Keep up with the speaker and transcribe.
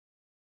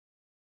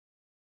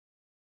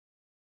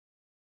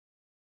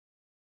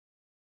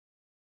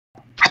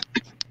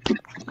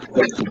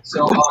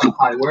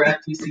Hi, we're at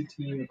TC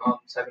Team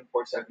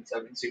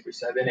 7477 Super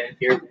 7,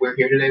 and we're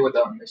here today with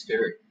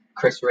Mr.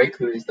 Chris Rake,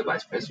 who is the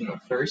Vice President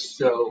of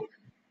FIRST.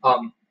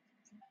 Um,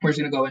 we're just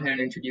going to go ahead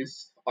and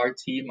introduce our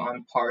team.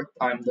 I'm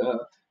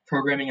the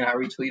Programming and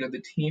Outreach Lead of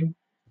the team.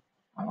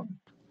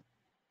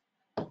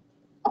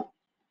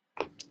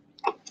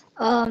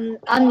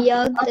 I'm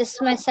Yug. This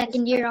is my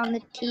second year on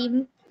the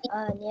team.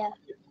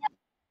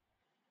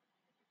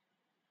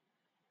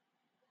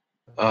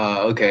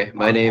 Okay,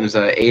 my name is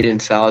Aiden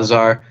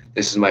Salazar.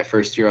 This is my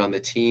first year on the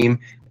team,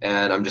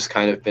 and I'm just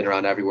kind of been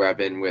around everywhere. I've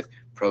been with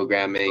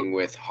programming,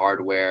 with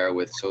hardware,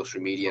 with social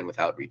media, and with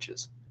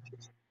outreaches.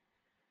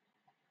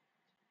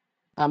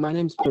 My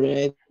name's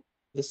Pranay.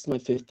 This is my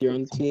 5th year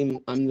on the team.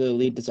 I'm the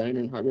lead designer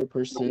and hardware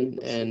person,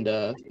 and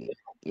I'm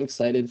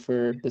excited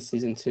for this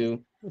season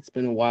 2. It's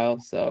been a while,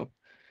 so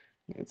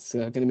it's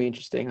going to be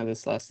interesting how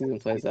this last season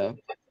plays out.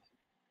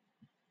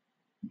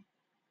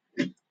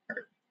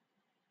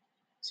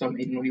 So,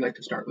 Aiden, would you like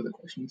to start with the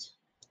questions?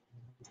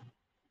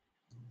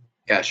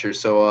 Yeah, sure.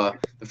 So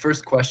the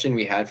first question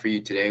we had for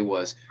you today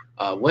was,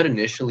 what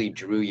initially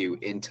drew you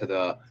into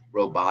the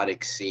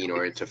robotics scene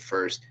or into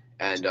FIRST?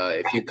 And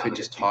if you could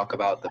just talk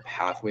about the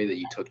pathway that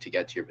you took to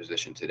get to your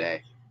position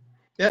today.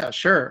 Yeah,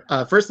 sure.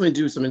 First, let me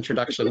do some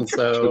introductions.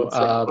 So,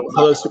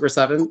 hello, Super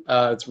 7.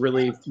 It's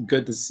really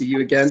good to see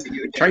you again.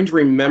 Trying to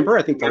remember,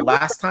 I think the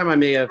last time I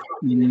may have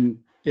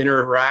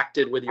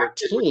interacted with your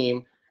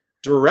team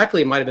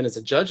directly might have been as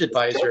a judge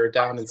advisor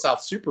down in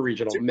South Super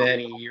Regional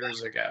many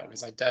years ago,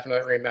 because I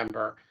definitely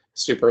remember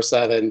Super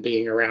 7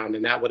 being around,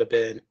 and that would have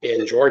been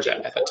in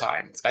Georgia at the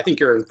time. I think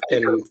you're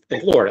in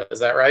Florida, is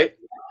that right?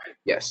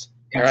 Yes.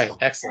 All right,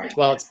 excellent.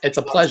 Well, it's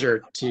a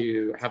pleasure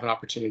to have an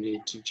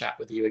opportunity to chat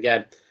with you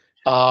again.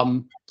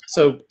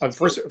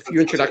 First, a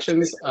few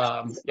introductions.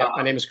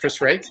 My name is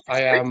Chris Rake.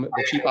 I am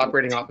the Chief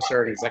Operating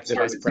Officer and Executive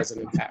Vice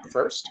President at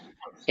FIRST.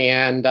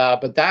 And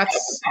but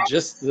that's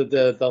just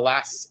the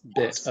last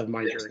bit of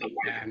my journey.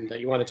 And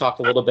you want to talk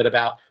a little bit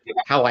about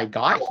how I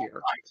got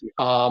here.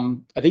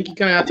 I think you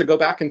kind of have to go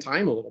back in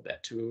time a little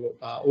bit to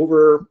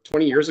over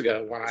 20 years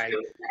ago when I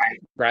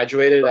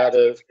graduated out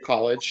of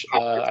college.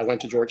 I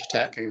went to Georgia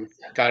Tech and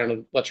got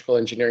an electrical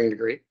engineering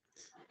degree.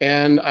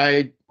 And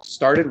I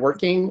started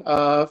working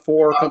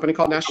for a company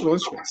called National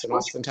Instruments in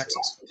Austin,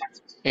 Texas.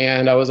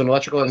 And I was an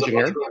electrical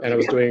engineer, and I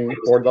was doing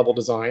board level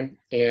design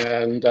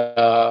and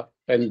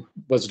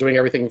was doing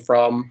everything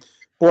from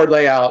board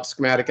layout,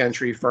 schematic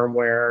entry,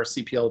 firmware,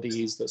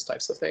 CPLDs, those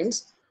types of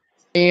things.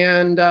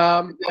 And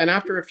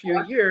after a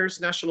few years,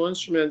 National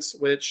Instruments,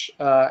 which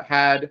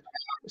had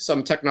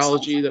some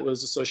technology that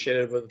was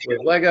associated with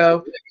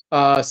Lego,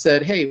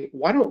 said, hey,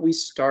 why don't we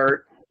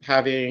start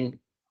having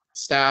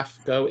staff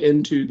go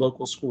into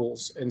local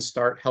schools and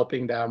start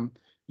helping them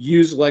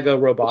use Lego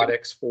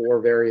robotics for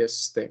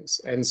various things.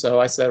 And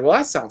so I said, well,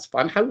 that sounds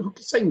fun. Who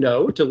can say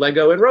no to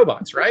Lego and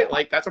robots, right?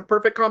 Like, that's a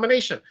perfect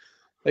combination.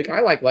 Like,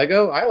 I like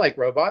Lego, I like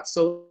robots,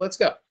 so let's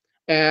go.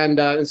 And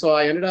so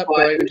I ended up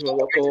going into a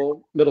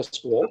local middle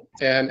school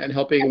and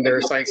helping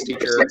their science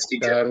teacher.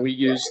 And we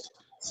used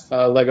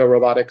Lego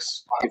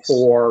robotics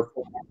for,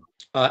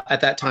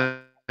 at that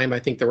time, I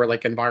think there were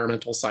like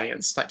environmental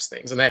science types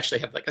things, and they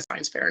actually had like a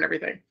science fair and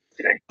everything.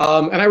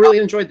 And I really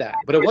enjoyed that,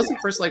 but it wasn't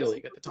FIRST Lego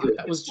League at the time.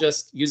 That was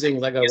just using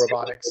Lego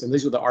robotics, and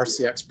these were the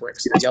RCX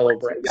bricks, the yellow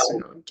bricks, you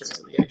know, in terms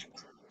of the age.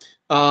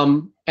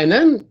 And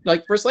then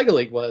like FIRST Lego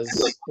League was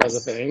a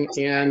thing,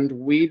 and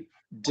we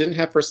didn't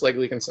have FIRST Lego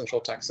League in Central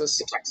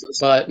Texas,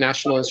 but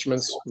National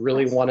Instruments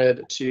really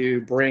wanted to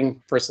bring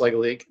FIRST Lego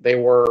League. They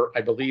were,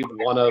 I believe,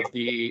 one of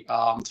the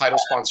title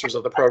sponsors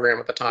of the program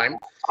at the time.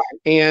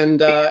 And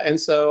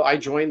so I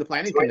joined the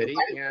planning committee,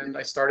 and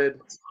I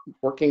started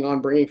working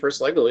on bringing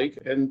FIRST Lego League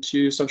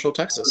into Central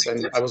Texas.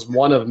 And I was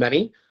one of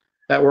many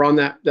that were on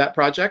that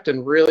project.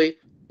 And really,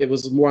 it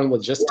was more on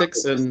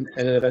logistics and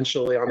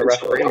eventually on the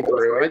refereeing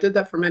crew. And I did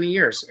that for many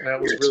years, and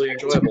it was really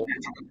enjoyable.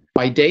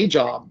 My day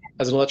job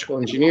as an electrical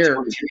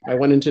engineer, I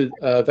went into,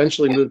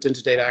 eventually moved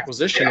into data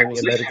acquisition in the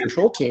embedded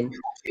control team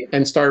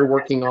and started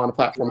working on a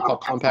platform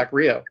called Compact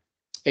Rio.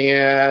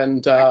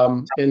 And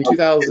in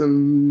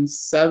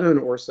 2007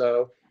 or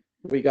so,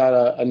 we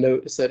got a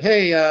note that said,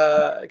 hey,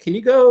 can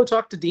you go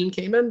talk to Dean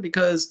Kamen,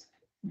 because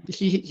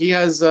he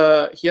has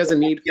a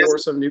need for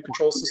some new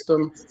control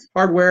system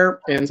hardware.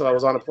 And so I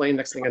was on a plane.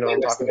 Next thing I know,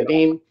 I'm talking to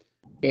Dean.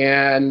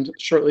 And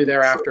shortly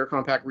thereafter,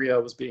 Compact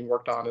Rio was being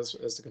worked on as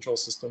the control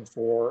system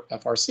for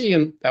FRC.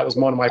 And that was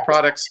one of my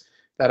products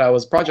that I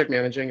was project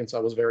managing. And so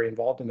I was very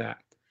involved in that.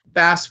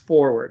 Fast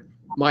forward,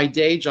 my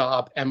day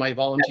job and my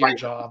volunteer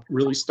job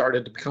really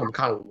started to become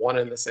kind of one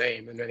and the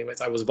same in many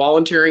ways. I was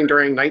volunteering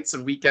during nights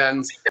and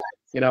weekends.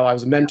 You know, I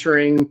was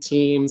mentoring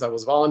teams. I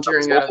was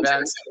volunteering at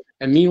events.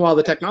 And meanwhile,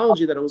 the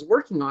technology that I was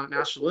working on at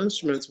National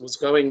Instruments was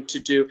going to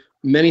do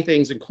many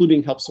things,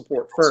 including help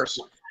support FIRST,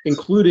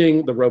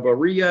 including the Robo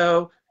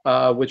Rio,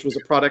 which was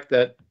a product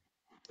that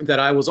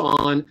I was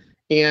on.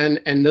 And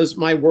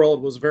my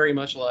world was very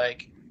much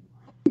like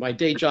my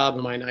day job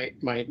and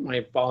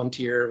my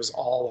volunteer was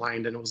all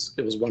aligned, and it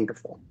was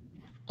wonderful.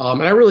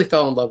 And I really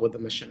fell in love with the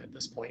mission at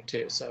this point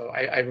too. So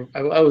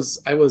I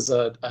was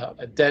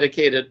a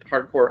dedicated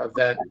hardcore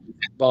event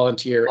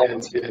volunteer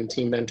and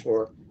team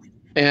mentor.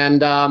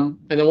 And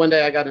then one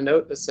day I got a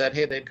note that said,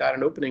 hey, they've got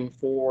an opening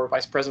for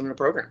vice president of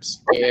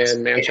programs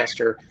in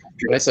Manchester.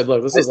 And I said,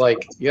 look, this is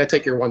like, you got to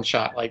take your one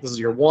shot. Like, this is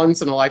your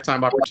once in a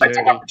lifetime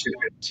opportunity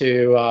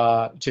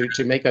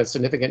to make a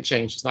significant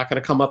change. It's not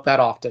going to come up that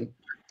often.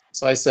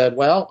 So I said,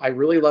 well, I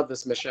really love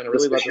this mission. I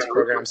really love this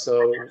program.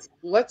 So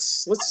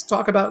let's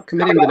talk about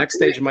committing to the next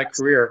stage of my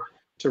career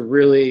to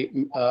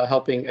really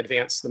helping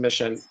advance the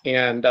mission.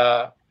 And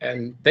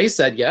they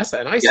said yes,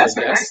 and I said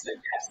yes.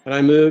 And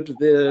I moved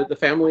the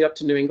family up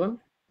to New England,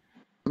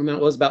 and that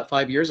was about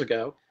 5 years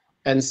ago.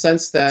 And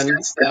since then,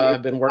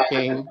 I've been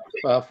working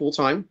full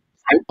time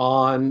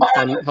on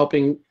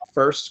helping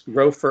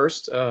grow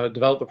First,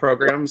 develop the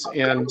programs,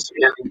 and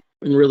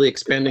really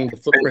expanding the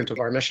footprint of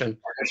our mission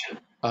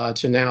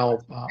to now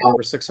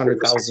over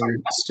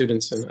 600,000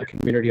 students in a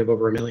community of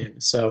over 1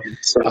 million. So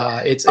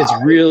it's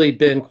really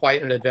been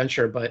quite an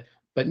adventure, but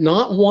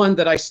not one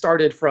that I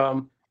started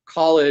from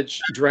college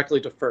directly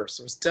to First.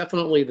 There was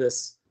definitely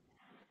this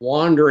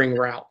wandering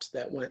route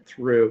that went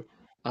through,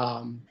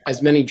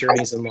 as many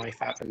journeys in life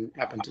happen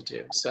to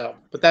do. So,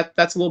 but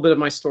that's a little bit of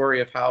my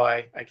story of how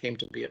I came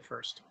to be at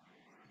First.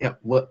 Yeah,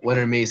 what an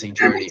amazing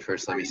journey.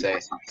 First, let me say,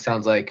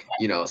 sounds like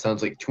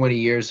 20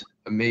 years,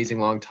 amazing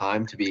long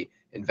time to be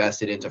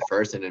invested into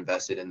First and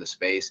invested in the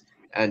space.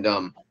 And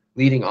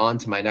leading on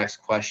to my next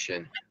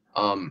question,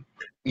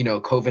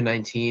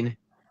 COVID-19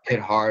 hit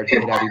hard,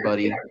 hit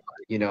everybody.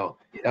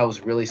 That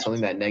was really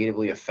something that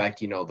negatively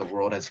affect the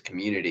world as a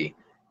community.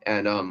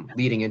 And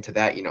leading into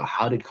that,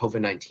 how did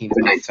COVID-19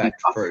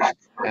 affect First?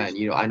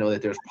 And I know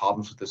that there's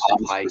problems with the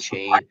supply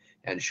chain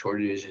and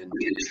shortage in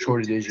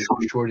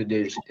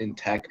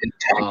tech.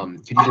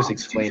 Could you just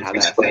explain how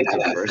that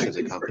affected First as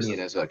a company and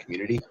as a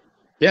community?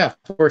 Yeah,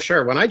 for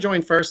sure. When I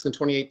joined First in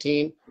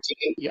 2018,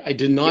 I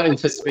did not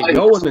anticipate,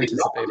 no one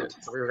anticipated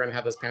that we were going to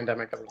have this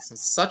pandemic. It was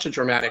such a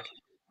dramatic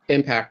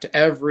impact to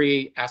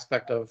every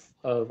aspect of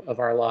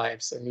our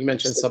lives. And you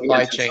mentioned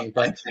supply chain,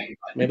 but I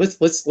mean,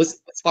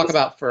 let's talk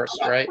about First,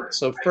 right?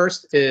 So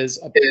First has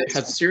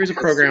a series of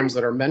programs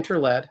that are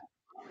mentor-led,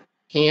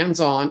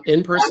 hands-on,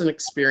 in-person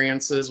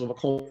experiences with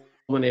a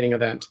culminating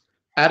event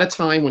at a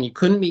time when you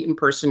couldn't meet in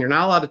person. You're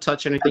not allowed to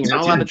touch anything. You're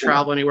not allowed to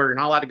travel anywhere. You're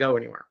not allowed to go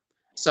anywhere.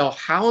 So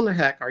how in the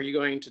heck are you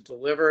going to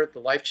deliver the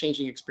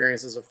life-changing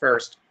experiences of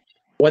First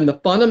when the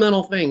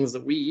fundamental things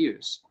that we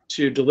use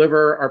to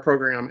deliver our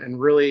program and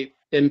really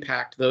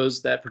impact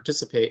those that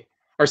participate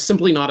are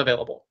simply not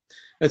available?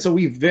 And so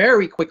we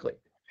very quickly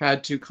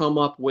had to come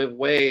up with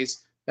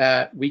ways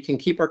that we can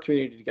keep our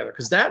community together,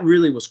 because that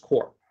really was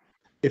core.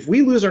 If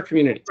we lose our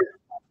community,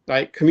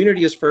 right?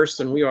 Community is first,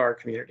 and we are our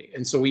community.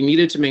 And so we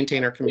needed to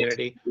maintain our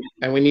community,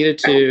 and we needed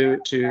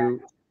to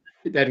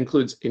that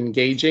includes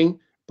engaging,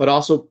 but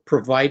also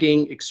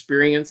providing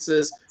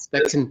experiences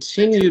that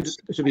continued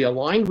to be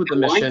aligned with the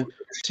mission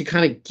to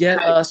kind of get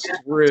us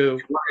through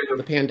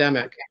the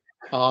pandemic.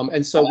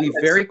 And so we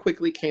very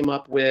quickly came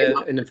up with,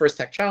 in the First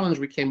Tech Challenge,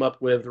 we came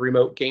up with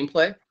remote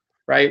gameplay,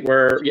 right?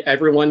 Where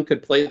everyone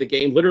could play the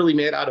game literally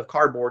made out of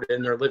cardboard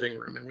in their living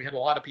room. And we had a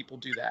lot of people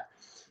do that.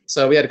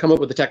 So we had to come up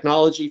with the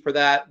technology for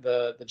that,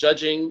 the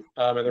judging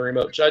and the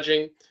remote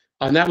judging.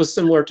 And that was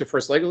similar to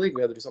First Lego League.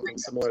 We had to do something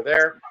similar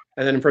there.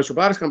 And then in First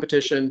Robotics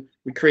Competition,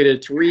 we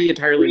created 3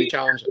 entirely new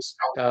challenges.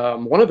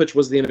 One of which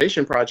was the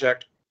innovation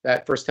project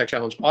that First Tech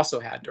Challenge also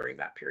had during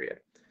that period.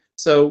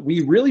 So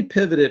we really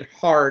pivoted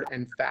hard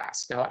and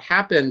fast. Now, it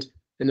happened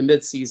in the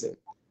mid-season.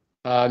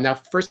 Now,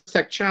 First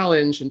Tech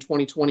Challenge in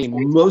 2020,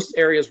 most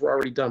areas were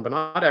already done, but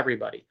not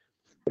everybody.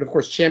 But of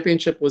course,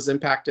 championship was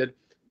impacted.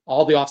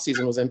 All the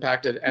off-season was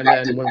impacted. And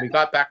then when we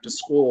got back to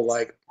school,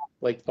 like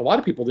a lot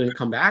of people didn't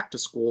come back to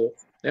school.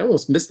 They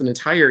almost missed an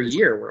entire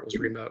year where it was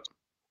remote.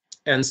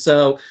 And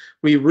so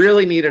we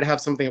really needed to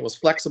have something that was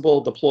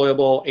flexible,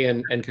 deployable,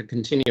 and could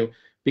continue.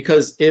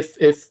 Because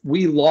if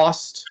we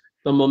lost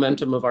the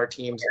momentum of our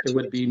teams, it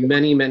would be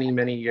many, many,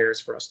 many years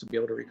for us to be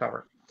able to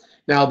recover.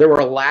 Now, there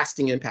were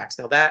lasting impacts.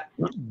 Now, that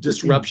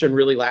disruption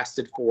really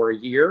lasted for a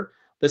year.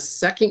 The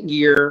second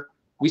year,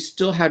 we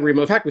still had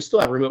remote. In fact, we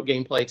still have remote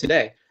gameplay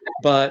today.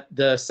 But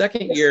the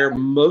second year, in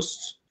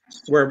most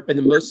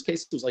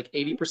cases, it was like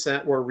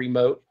 80% were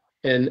remote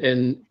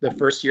in the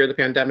first year of the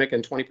pandemic,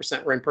 and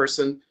 20% were in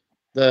person.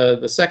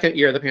 The second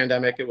year of the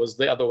pandemic, it was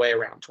the other way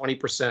around.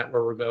 20%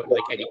 were remote,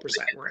 like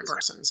 80% were in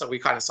person. So we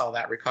kind of saw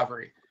that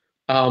recovery.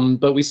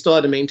 But we still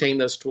had to maintain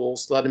those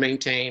tools, still had to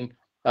maintain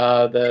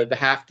the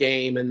half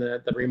game and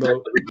the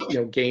remote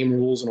game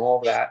rules and all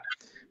of that.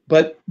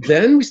 But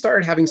then we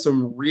started having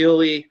some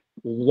really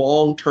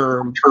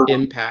long-term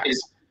impacts.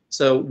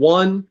 So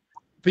one,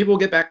 people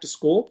get back to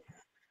school.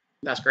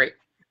 That's great.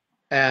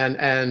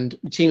 And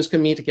teams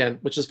can meet again,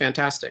 which is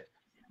fantastic.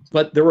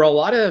 But there were a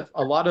lot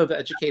of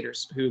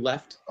educators who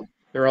left.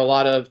 There were a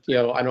lot of,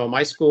 I know in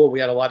my school, we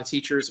had a lot of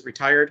teachers that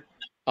retired.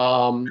 There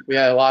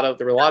were a lot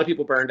of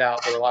people burned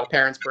out. There were a lot of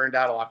parents burned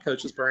out, a lot of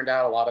coaches burned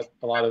out,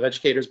 a lot of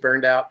educators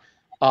burned out.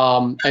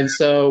 And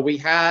so we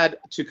had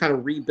to kind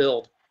of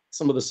rebuild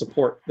some of the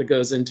support that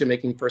goes into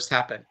making FIRST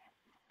happen.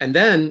 And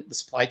then the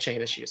supply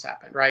chain issues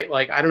happened, right?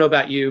 Like, I don't know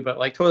about you, but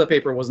like toilet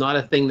paper was not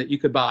a thing that you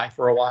could buy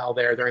for a while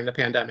there during the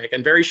pandemic.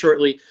 And very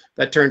shortly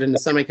that turned into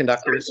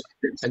semiconductors,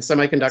 and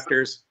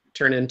semiconductors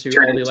turned into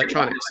all the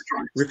electronics,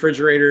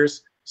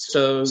 refrigerators,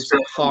 stoves,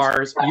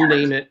 cars, you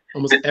name it.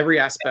 Almost every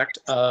aspect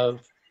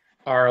of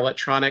our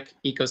electronic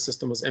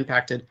ecosystem was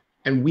impacted,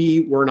 and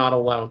we were not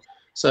alone.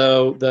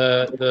 So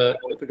the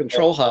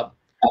control hub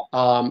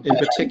in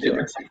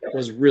particular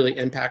was really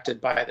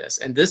impacted by this.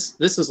 And this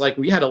is like,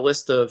 we had a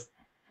list of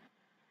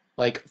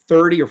like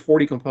 30 or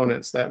 40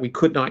 components that we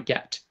could not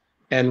get.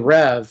 And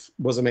Rev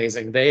was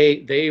amazing.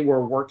 They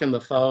were working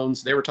the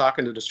phones, they were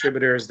talking to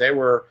distributors, they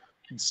were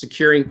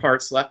securing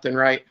parts left and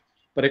right,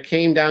 but it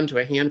came down to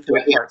a handful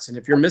of parts. And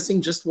if you're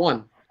missing just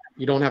one,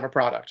 you don't have a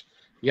product.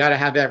 You got to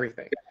have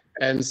everything.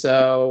 And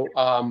so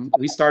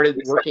we started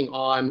working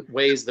on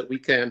ways that we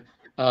can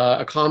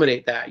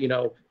accommodate that. You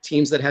know,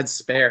 teams that had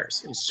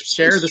spares,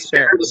 share the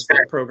spares is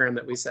the program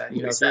that we said.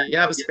 You know, if you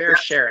have a spare,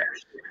 share it.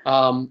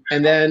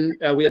 And then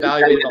we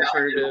evaluated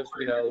alternative,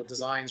 you know,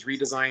 designs,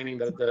 redesigning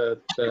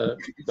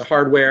the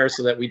hardware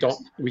so that we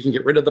can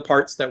get rid of the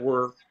parts that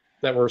were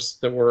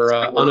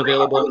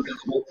unavailable.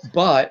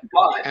 But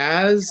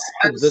as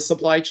the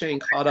supply chain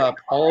caught up,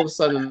 all of a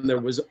sudden there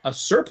was a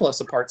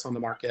surplus of parts on the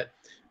market.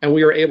 And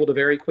we were able to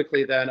very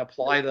quickly then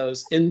apply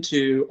those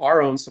into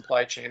our own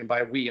supply chain. And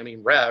by we, I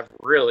mean Rev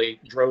really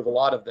drove a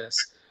lot of this.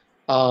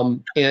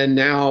 And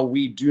now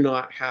we do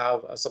not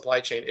have a supply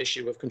chain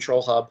issue with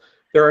Control Hub.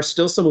 There are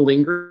still some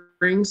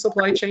lingering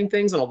supply chain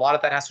things, and a lot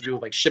of that has to do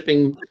with like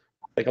shipping.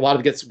 Like a lot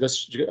of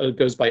it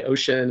goes by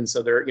ocean, and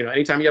so there, you know,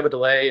 anytime you have a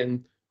delay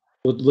and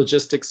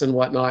logistics and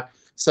whatnot.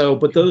 So,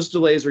 but those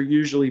delays are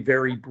usually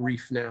very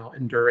brief now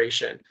in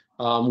duration.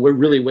 We're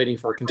really waiting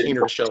for a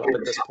container to show up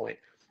at this point.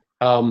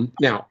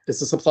 Now, is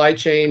the supply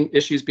chain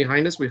issues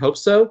behind us? We hope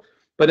so,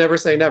 but never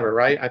say never,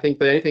 right? I think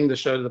that anything to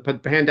show that the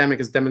pandemic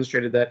has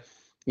demonstrated that,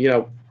 you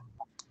know,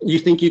 you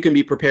think you can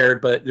be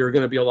prepared, but there are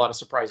going to be a lot of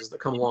surprises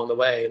that come along the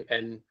way,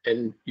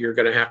 and you're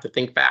going to have to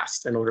think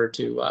fast in order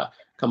to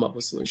come up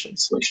with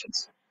solutions.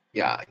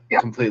 Yeah, I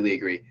completely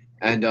agree.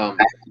 And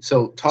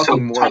so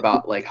talking more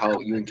about like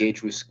how you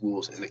engage with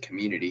schools in the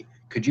community,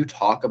 could you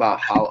talk about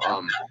how,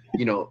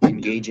 you know,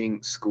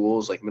 engaging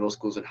schools like middle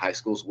schools and high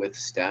schools with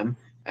STEM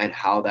and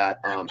how that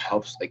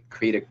helps like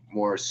create a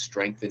more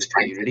strengthened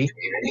community?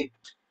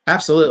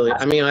 Absolutely.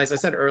 I mean, as I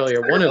said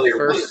earlier, one of the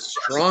first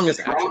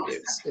strongest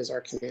attributes is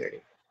our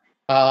community.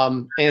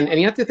 And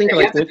you have to think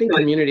like, when we think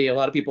community, a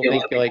lot of people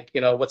think like,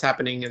 you know, what's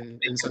happening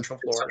in Central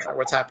Florida, or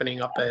what's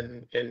happening up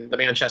in the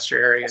Manchester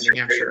area, New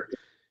Hampshire.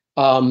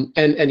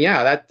 And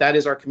yeah, that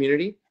is our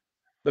community.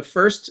 The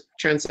first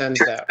transcends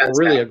that.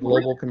 We're really a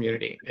global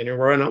community, and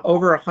we're in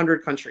over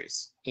 100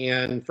 countries,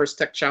 and First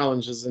Tech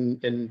Challenge is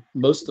in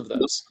most of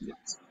those.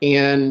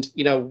 And,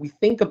 you know, we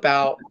think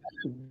about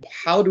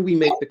how do we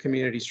make the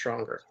community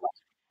stronger?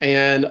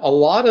 And a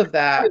lot of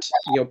that,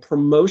 you know,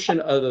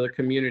 promotion of the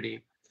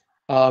community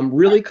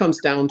really comes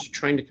down to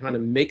trying to kind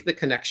of make the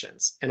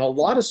connections. And a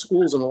lot of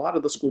schools and a lot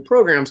of the school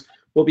programs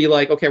will be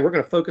like, okay, we're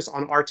going to focus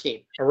on our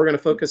team, or we're going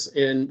to focus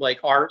in like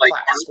our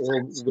class,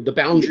 or with the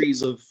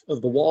boundaries of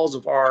the walls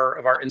of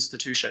our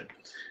institution.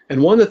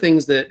 And one of the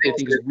things that I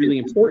think is really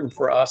important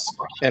for us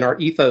and our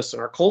ethos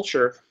and our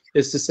culture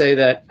is to say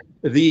that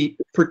the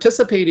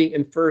participating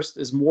in FIRST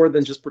is more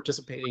than just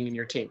participating in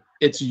your team.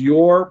 It's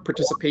your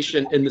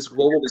participation in this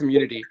global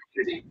community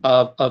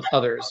of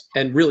others,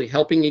 and really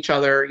helping each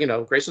other, you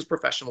know, gracious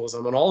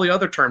professionalism and all the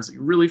other terms that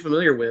you're really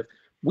familiar with.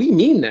 We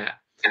mean that.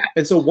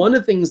 And so one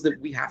of the things that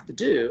we have to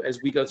do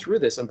as we go through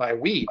this, and by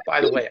we,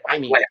 by the way, I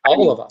mean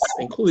all of us,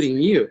 including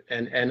you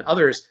and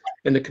others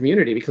in the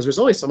community, because there's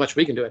only so much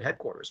we can do at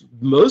headquarters.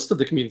 Most of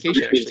the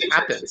communication actually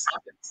happens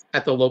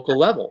at the local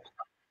level,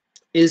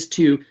 is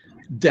to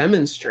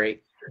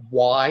demonstrate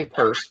why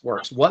FIRST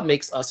works, what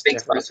makes us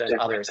different than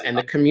others. And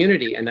the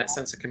community and that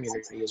sense of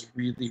community is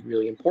really,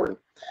 really important.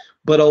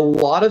 But a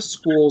lot of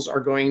schools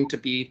are going to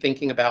be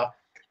thinking about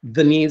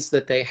the needs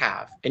that they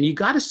have. And you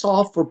got to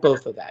solve for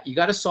both of that. You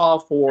got to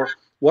solve for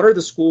what are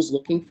the schools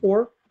looking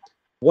for?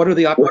 What are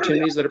the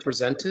opportunities that are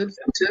presented?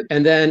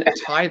 And then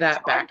tie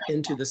that back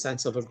into the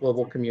sense of a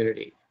global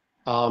community.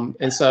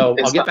 And so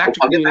I'll get back to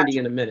community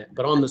in a minute,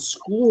 but on the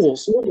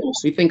schools,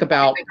 we think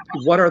about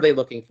what are they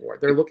looking for?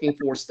 They're looking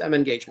for STEM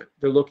engagement.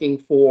 They're looking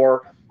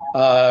for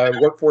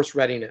workforce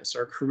readiness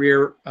or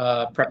career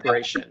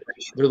preparation.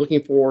 They're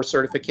looking for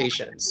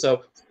certifications.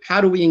 So how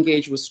do we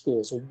engage with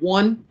schools? Well,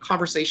 one,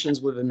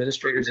 conversations with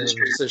administrators and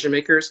decision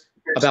makers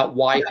about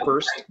why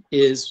FIRST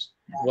is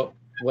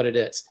what it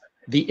is,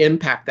 the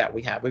impact that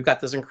we have. We've got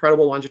this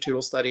incredible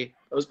longitudinal study,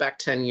 goes back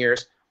 10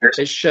 years.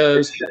 It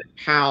shows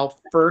how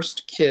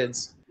FIRST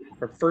kids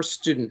or FIRST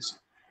students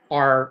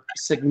are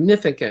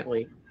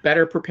significantly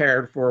better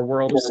prepared for a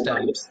world of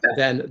STEM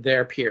than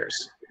their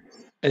peers.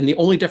 And the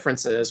only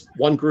difference is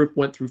one group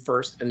went through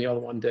FIRST and the other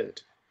one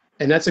didn't.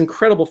 And that's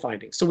incredible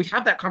finding. So we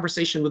have that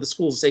conversation with the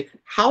schools and say,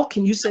 how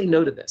can you say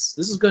no to this?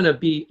 This is going to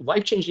be a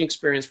life-changing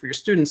experience for your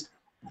students.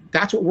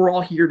 That's what we're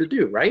all here to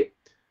do, right?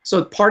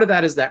 So part of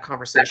that is that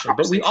conversation.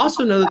 But we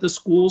also know that the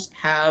schools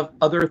have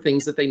other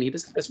things that they need to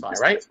satisfy,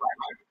 right?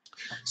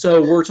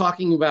 So we're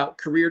talking about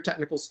career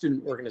technical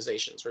student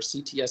organizations, or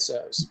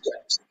CTSOs,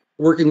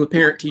 working with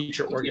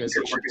parent-teacher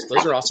organizations.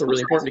 Those are also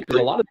really important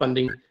because a lot of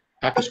funding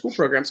after-school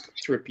programs come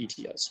through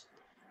PTOs.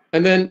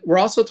 And then we're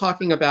also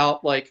talking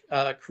about like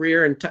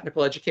career and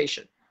technical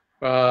education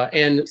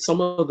and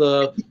some of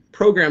the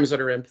programs that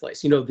are in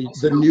place, you know,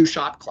 the new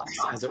shop class,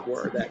 as it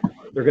were, that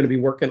they're going to be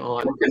working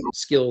on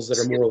skills that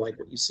are more like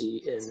what you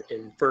see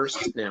in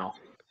FIRST now.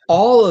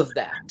 All of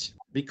that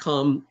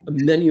become a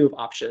menu of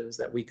options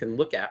that we can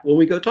look at when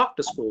we go talk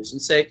to schools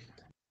and say,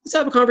 let's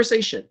have a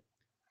conversation.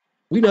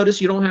 We notice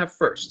you don't have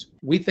FIRST.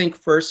 We think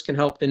FIRST can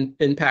help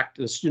impact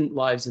the student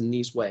lives in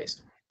these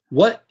ways.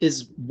 What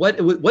is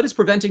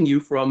preventing you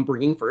from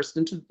bringing FIRST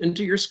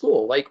into your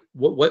school? Like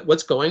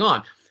what's going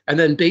on? And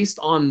then based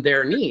on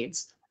their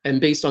needs and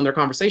based on their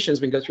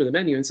conversations, we can go through the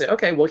menu and say,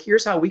 okay, well,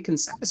 here's how we can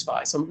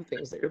satisfy some of the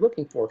things that you're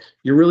looking for.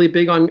 You're really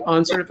big on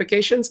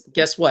certifications.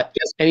 Guess what?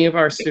 Any of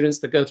our students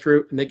that go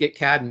through and they get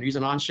CAD and use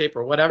an Onshape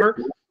or whatever,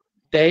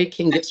 they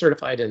can get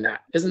certified in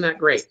that. Isn't that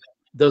great?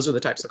 Those are the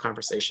types of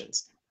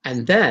conversations.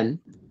 And then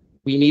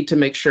we need to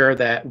make sure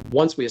that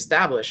once we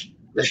establish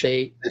that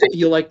they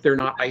feel like they're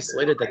not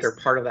isolated, that they're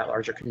part of that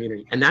larger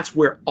community. And that's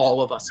where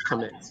all of us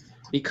come in,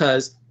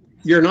 because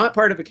you're not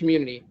part of a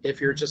community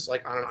if you're just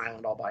like on an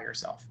island all by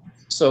yourself.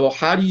 So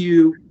how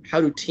do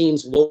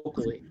teams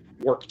locally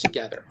work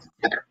together?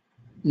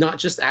 Not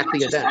just at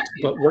the event,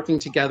 but working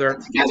together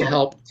to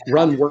help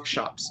run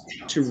workshops,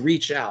 to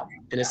reach out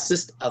and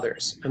assist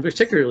others, and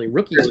particularly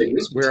rookie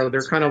teams where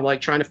they're kind of like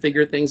trying to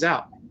figure things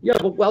out. You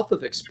have a wealth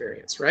of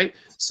experience, right?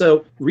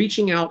 So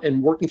reaching out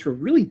and working through,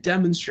 really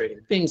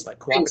demonstrating things like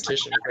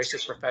competition,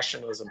 gracious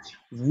professionalism,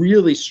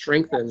 really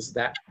strengthens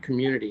that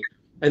community.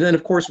 And then,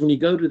 of course, when you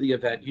go to the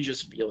event, you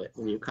just feel it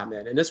when you come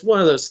in. And it's one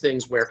of those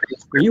things where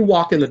when you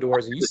walk in the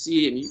doors and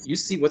you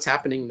see what's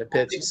happening in the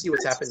pits, you see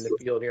what's happening in the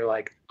field, and you're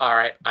like, all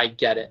right, I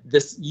get it.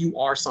 You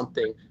are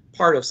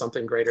part of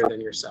something greater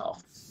than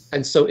yourself.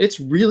 And so it's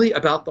really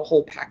about the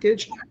whole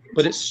package,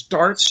 but it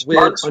starts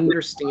with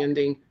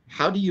understanding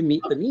how do you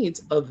meet the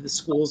needs of the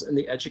schools and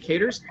the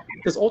educators,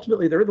 because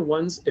ultimately they're the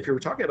ones, if you're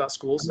talking about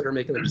schools, that are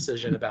making the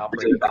decision about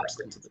bringing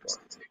FIRST into the door.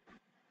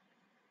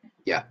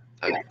 Yeah,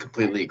 I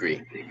completely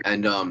agree.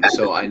 And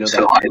so I know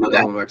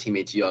that one of our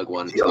teammates, Yug,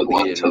 wanted to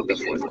lead in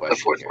with the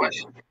fourth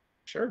question here.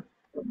 Sure.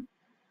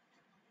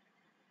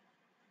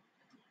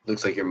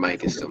 Looks like your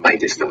mic is still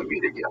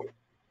muted.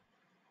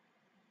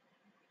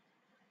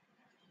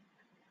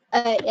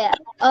 Yeah.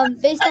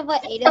 Based on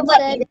what Aiden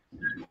said,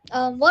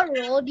 what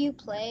role do you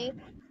play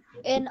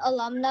in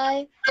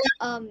alumni,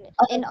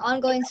 in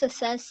ongoing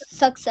success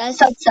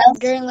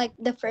during like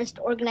the FIRST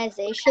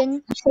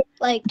organization,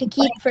 like to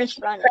keep FIRST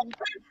running?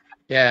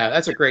 Yeah,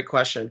 that's a great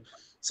question.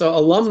 So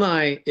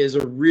alumni is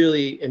a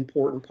really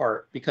important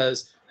part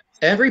because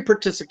every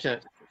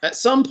participant at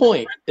some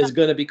point is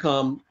going to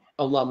become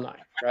alumni,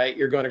 right?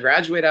 You're going to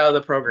graduate out of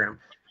the program.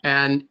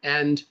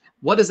 And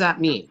what does that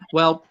mean?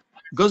 Well,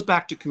 it goes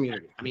back to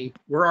community. I mean,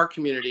 we're our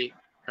community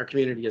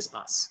is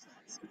us.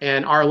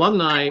 And our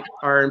alumni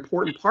are an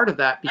important part of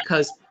that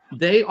because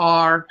they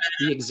are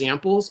the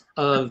examples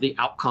of the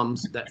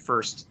outcomes that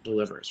FIRST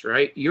delivers,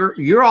 right?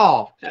 You're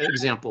all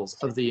examples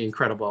of the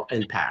incredible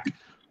impact.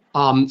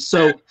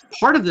 So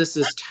part of this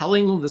is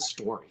telling the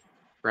story,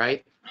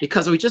 right?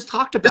 Because we just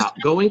talked about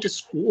going to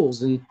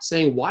schools and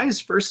saying, why is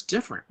FIRST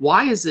different?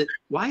 Why is it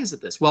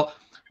this? Well,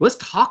 let's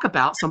talk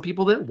about some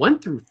people that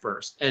went through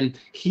FIRST and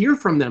hear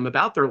from them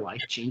about their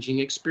life-changing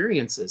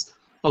experiences.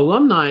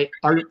 Alumni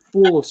are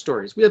full of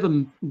stories.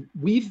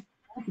 We've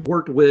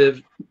worked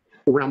with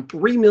around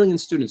 3 million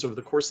students over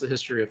the course of the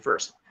history of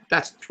FIRST.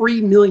 That's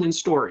 3 million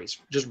stories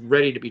just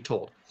ready to be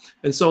told.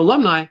 And so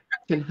alumni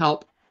can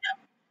help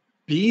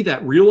be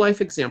that real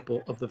life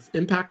example of the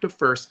impact of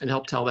FIRST and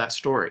help tell that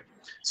story.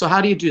 So how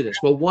do you do this?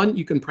 Well, one,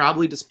 you can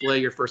proudly display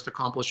your FIRST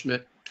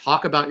accomplishment,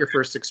 talk about your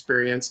FIRST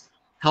experience,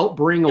 help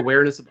bring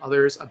awareness of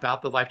others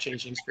about the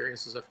life-changing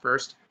experiences of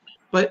FIRST.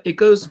 But it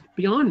goes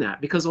beyond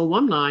that because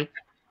alumni,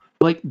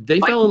 they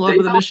fell in love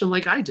with a mission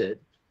like I did.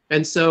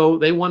 And so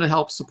they want to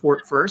help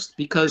support FIRST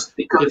because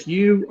if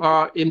you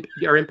are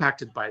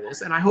impacted by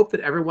this, and I hope that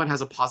everyone has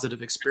a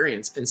positive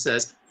experience and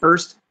says,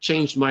 FIRST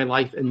changed my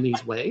life in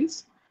these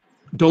ways.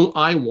 Don't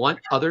I want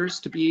others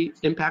to be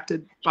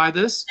impacted by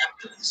this?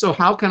 So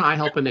how can I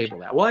help enable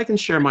that? Well, I can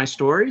share my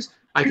stories.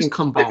 I can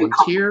come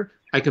volunteer.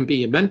 I can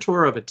be a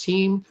mentor of a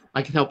team.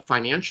 I can help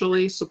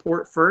financially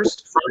support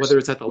FIRST, whether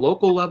it's at the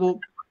local level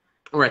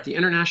or at the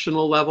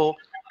international level.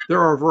 There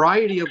are a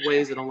variety of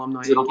ways that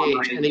alumni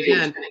engage. And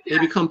again, they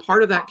become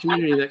part of that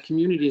community. That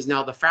community is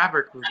now the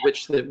fabric of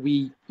which that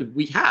we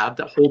have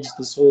that holds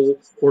this whole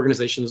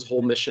organization, this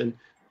whole mission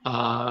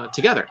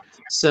together.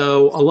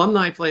 So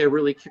alumni play a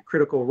really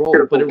critical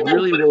role, but it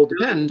really will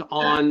depend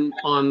on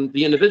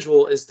the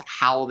individual as to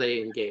how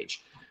they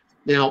engage.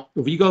 Now,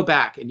 if you go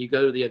back and you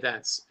go to the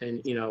events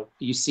and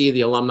you see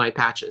the alumni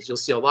patches, you'll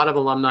see a lot of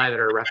alumni that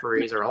are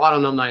referees, or a lot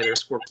of alumni that are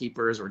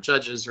scorekeepers or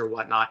judges or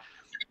whatnot.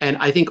 And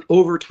I think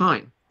over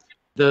time,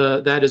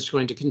 that is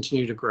going to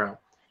continue to grow.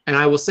 And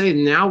I will say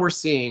now we're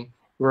seeing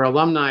where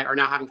alumni are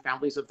now having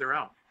families of their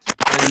own.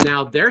 And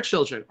now their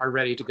children are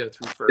ready to go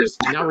through first.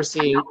 And now we're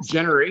seeing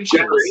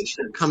generations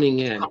coming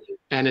in.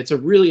 And it's a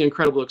really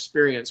incredible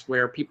experience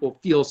where people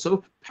feel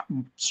so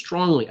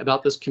strongly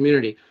about this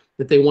community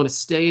that they want to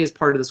stay as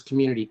part of this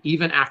community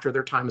even after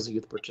their time as a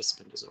youth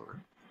participant is over.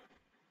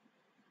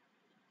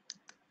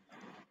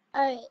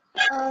 All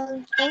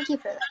right. Thank you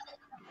for that.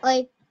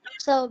 Like,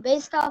 so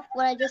based off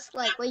what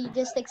you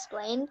just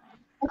explained,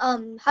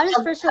 how does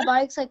First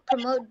Robotics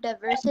promote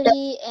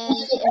diversity and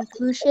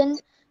inclusion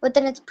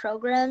within its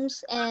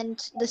programs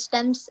and the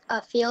STEM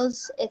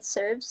fields it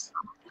serves?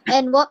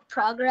 And what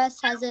progress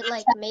has it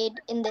made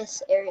in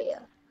this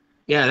area?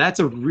 Yeah, that's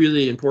a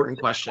really important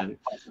question.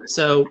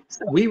 So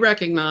we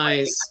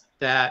recognize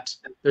that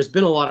there's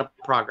been a lot of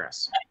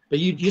progress, but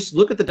you just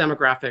look at the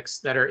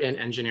demographics that are in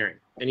engineering,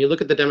 and you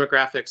look at the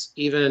demographics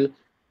even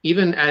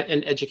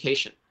in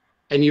education,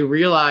 and you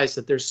realize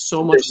that there's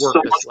so much work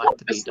that's left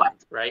to be done,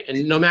 right?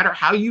 And no matter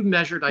how you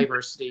measure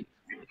diversity,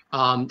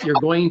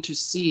 you're going to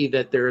see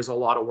that there is a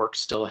lot of work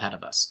still ahead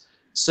of us.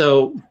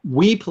 So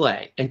we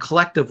play, and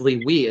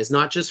collectively we is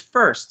not just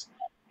First.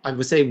 I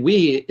would say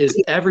we is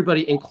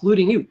everybody,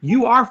 including you.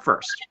 You are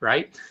First,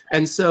 right?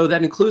 And so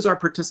that includes our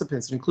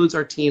participants, it includes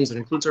our teams, it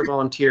includes our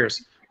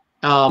volunteers,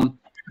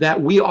 that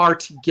we are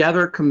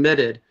together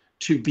committed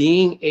to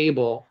being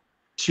able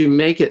to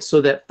make it so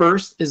that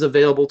First is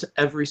available to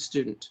every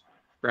student,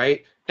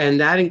 right? And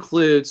that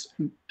includes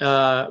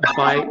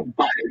by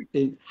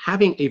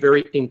having a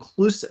very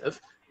inclusive,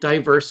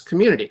 diverse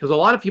community, because a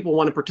lot of people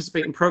want to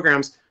participate in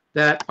programs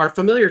that are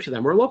familiar to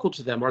them or local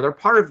to them, or they're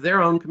part of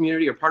their own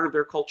community or part of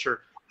their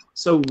culture.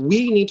 So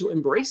we need to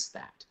embrace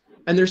that.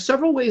 And there's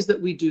several ways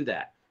that we do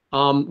that.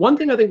 One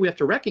thing I think we have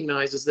to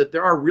recognize is that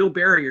there are real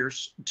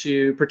barriers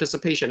to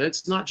participation.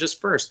 It's not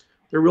just First.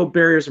 There are real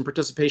barriers in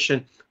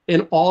participation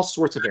in all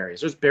sorts of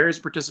areas. There's barriers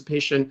of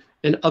participation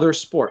in other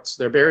sports.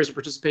 There are barriers of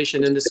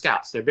participation in the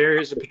Scouts. There are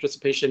barriers of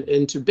participation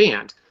into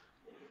band.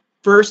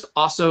 First,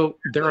 also,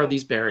 there are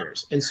these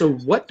barriers. And so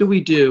what do we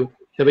do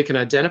that we can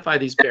identify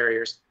these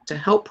barriers to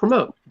help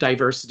promote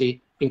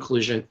diversity,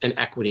 inclusion, and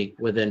equity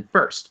within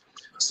First?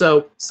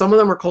 So some of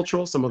them are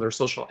cultural, some of them are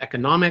social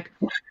economic,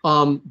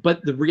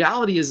 but the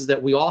reality is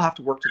that we all have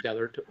to work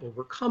together to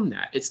overcome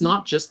that. It's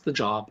not just the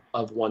job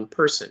of one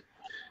person.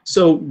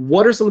 So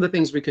what are some of the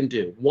things we can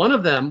do? One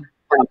of them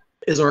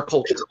is our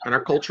culture, and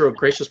our culture of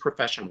gracious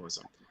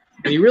professionalism.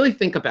 When you really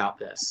think about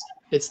this,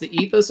 it's the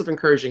ethos of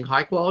encouraging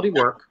high quality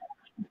work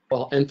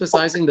while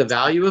emphasizing the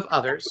value of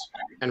others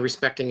and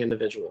respecting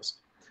individuals.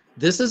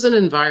 This is an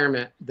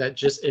environment that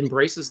just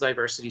embraces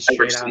diversity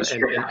straight out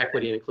and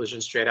equity and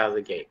inclusion straight out of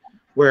the gate,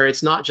 where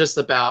it's not just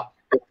about,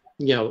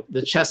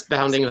 the chest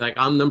pounding, like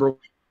I'm number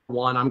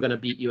one, I'm going to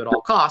beat you at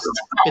all costs.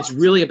 It's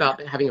really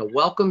about having a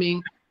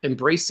welcoming,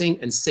 embracing,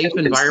 and safe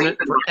environment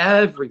for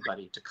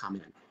everybody to come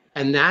in.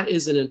 And that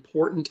is an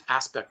important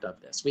aspect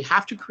of this. We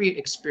have to create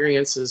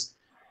experiences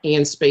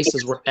and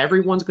spaces where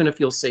everyone's going to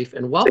feel safe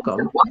and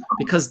welcome,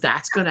 because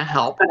that's going to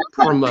help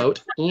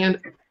promote and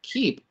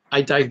keep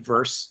a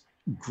diverse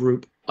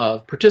group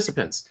of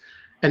participants.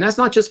 And that's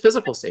not just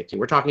physical safety.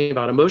 We're talking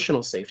about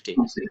emotional safety,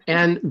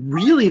 and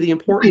really the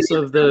importance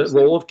of the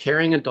role of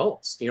caring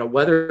adults,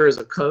 whether as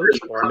a coach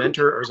or a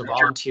mentor or as a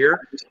volunteer.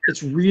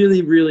 It's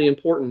really, really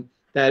important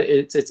that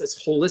it's a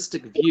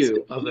holistic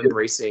view of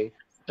embracing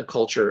a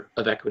culture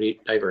of equity,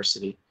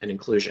 diversity, and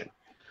inclusion.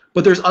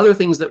 But there's other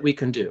things that we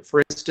can do.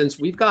 For instance,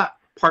 we've got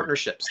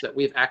partnerships that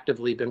we've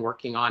actively been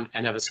working on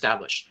and have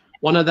established.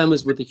 One of them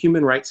is with the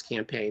Human Rights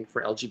Campaign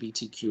for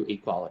LGBTQ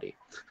equality.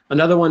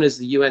 Another one is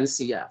the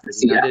UNCF, the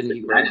United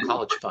Negro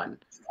College Fund,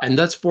 and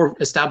that's for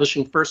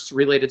establishing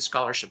First-related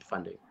scholarship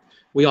funding.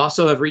 We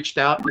also have reached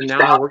out and now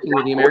are working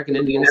with the American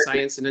Indian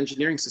Science and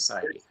Engineering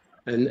Society,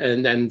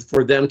 and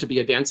for them to be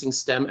advancing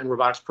STEM and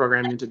robotics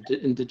programming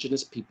to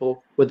indigenous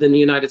people within the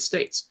United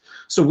States.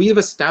 So we have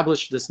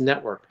established this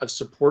network of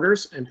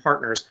supporters and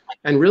partners,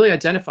 and really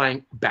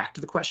identifying, back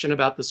to the question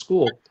about the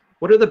school,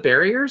 what are the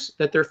barriers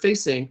that they're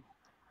facing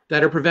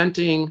that are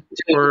preventing,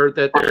 or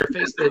that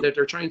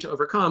they're trying to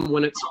overcome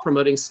when it's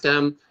promoting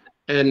STEM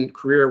and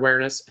career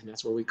awareness. And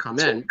that's where we come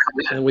in,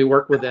 and we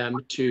work with them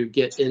to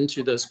get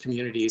into those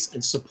communities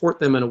and support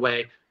them in a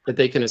way that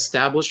they can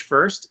establish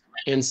first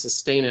and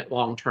sustain it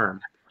long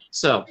term.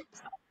 So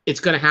it's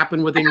going to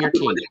happen within your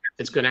team.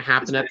 It's going to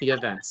happen at the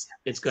events.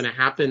 It's going to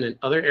happen in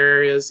other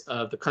areas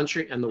of the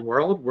country and the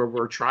world where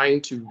we're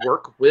trying to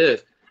work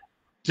with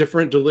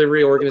different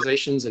delivery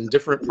organizations and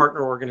different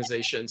partner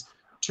organizations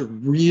to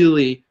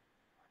really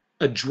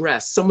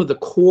address some of the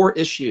core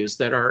issues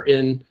that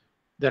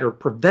are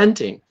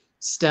preventing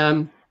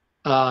STEM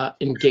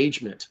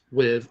engagement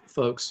with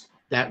folks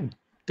that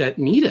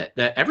need it,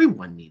 that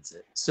everyone needs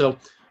it. So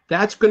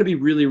that's going to be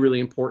really, really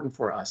important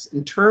for us.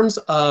 In terms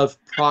of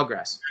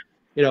progress,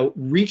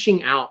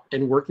 reaching out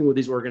and working with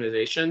these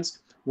organizations,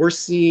 we're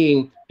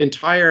seeing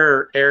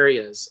entire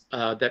areas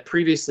that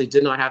previously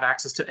did not have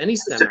access to any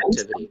STEM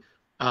activity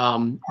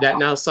that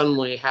now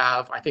suddenly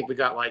have. I think we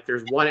got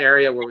there's one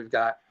area where we've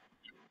got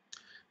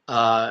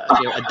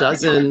a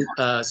dozen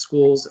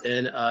schools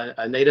in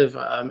a Native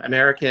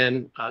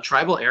American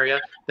tribal area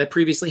that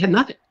previously had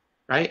nothing,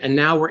 right? And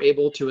now we're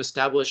able to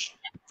establish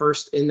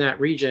FIRST in that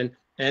region,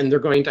 and they're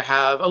going to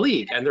have a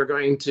league, and they're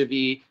going to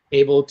be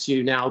able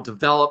to now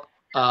develop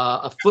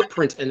a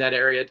footprint in that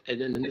area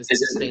in a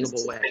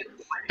sustainable way.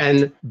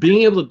 And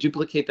being able to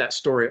duplicate that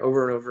story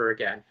over and over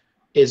again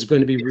is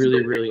going to be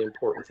really, really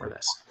important for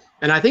this.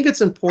 And I think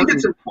it's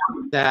important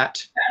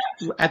that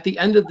at the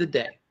end of the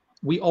day,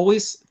 we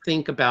always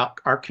think about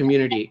our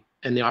community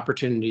and the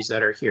opportunities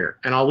that are here.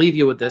 And I'll leave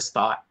you with this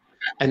thought,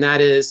 and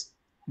that is,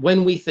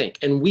 when we think,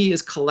 and we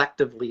is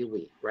collectively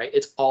we, right?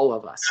 It's all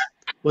of us.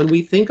 When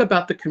we think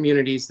about the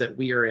communities that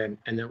we are in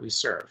and that we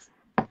serve,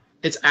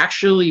 it's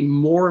actually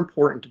more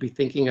important to be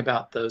thinking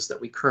about those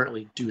that we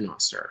currently do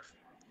not serve,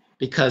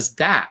 because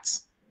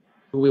that's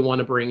who we want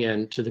to bring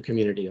in to the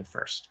community of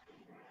FIRST.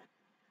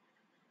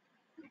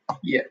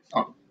 Yeah.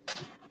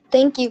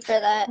 Thank you for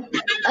that.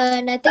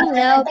 And I think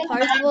now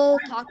Parth will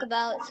talk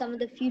about some of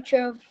the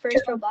future of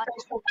FIRST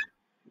Robotics.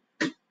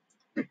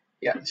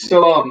 Yeah.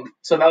 So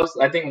that was,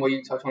 I think what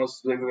you touched on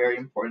was very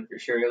important for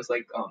sure. It was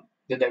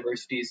the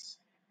diversities,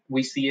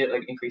 we see it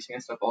increasing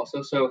and stuff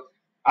also. So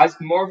as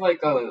more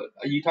of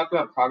you talked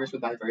about progress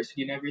with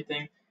diversity and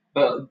everything,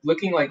 but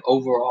looking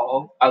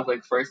overall as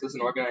FIRST as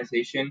an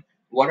organization,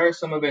 what are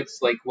some of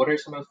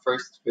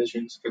FIRST's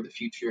visions for the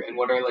future, and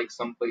what are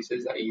some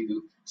places that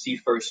you see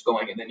FIRST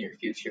going in the near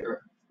future,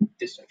 or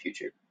distant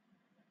future?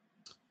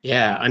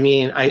 Yeah, I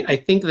mean, I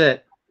think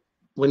that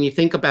when you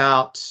think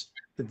about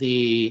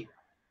the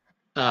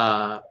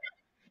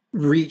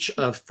reach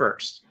of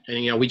FIRST,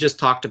 and we just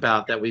talked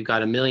about that we've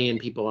got 1 million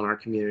people in our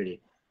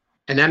community,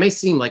 and that may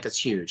seem like it's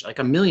huge,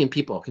 1 million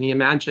people. Can you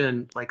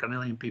imagine 1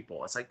 million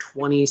people? It's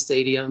 20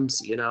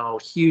 stadiums,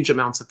 huge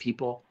amounts of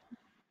people.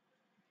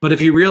 But if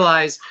you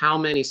realize how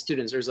many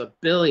students, there's 1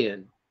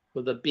 billion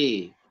with a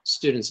B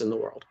students in the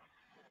world.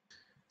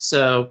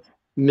 So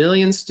 1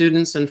 million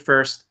students in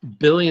FIRST, 1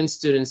 billion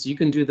students, you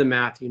can do the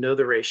math, you know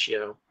the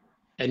ratio,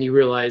 and you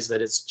realize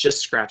that it's just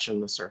scratching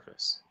the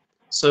surface.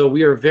 So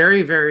we are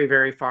very, very,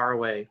 very far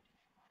away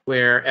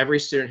where every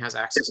student has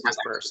access to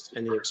FIRST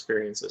and the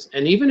experiences.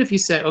 And even if you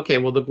say, okay,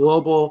 well, the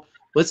global,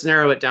 let's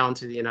narrow it down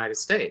to the United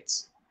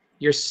States,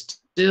 you're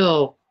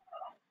still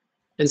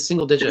in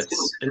single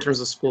digits in terms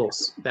of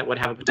schools that would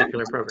have a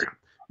particular program.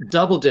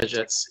 Double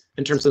digits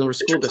in terms of the number of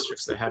school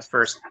districts that have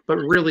FIRST, but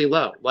really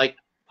low.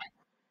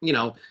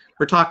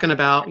 We're talking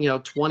about,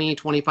 20,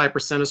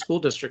 25% of school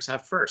districts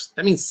have FIRST.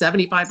 That means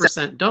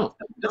 75% don't.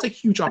 That's a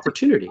huge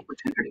opportunity.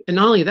 And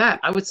not only that,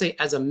 I would say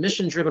as a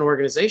mission-driven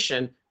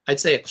organization, I'd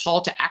say a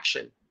call to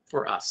action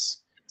for us.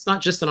 It's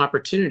not just an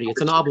opportunity,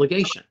 it's an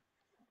obligation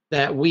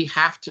that we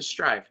have to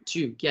strive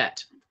to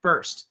get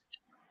FIRST,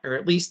 or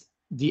at least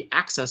the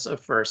access of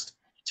FIRST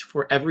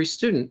for every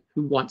student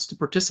who wants to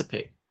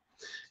participate.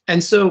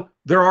 And so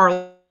there are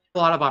a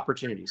lot of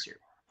opportunities here.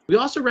 We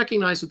also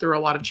recognize that there are a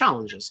lot of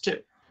challenges too.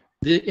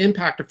 The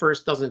impact of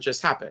FIRST doesn't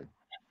just happen.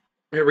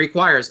 It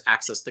requires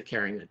access to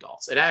caring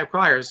adults. It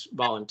requires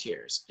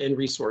volunteers and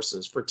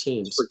resources for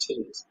teams.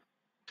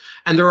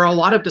 And there are a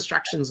lot of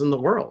distractions in the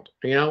world,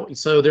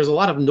 so there's a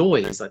lot of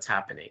noise that's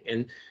happening,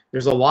 and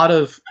there's a lot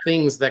of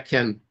things that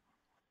can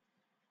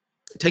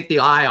take the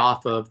eye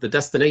off of the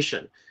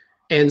destination.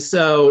 And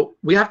so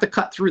we have to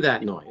cut through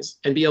that noise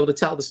and be able to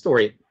tell the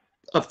story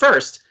of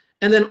FIRST,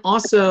 and then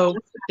also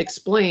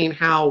explain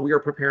how we are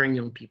preparing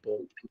young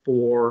people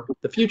for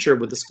the future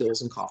with the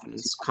skills and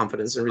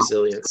confidence and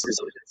resilience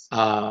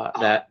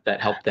that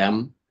help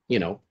them,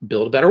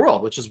 build a better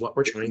world, which is what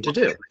we're trying to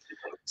do.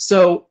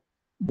 So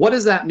what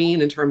does that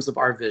mean in terms of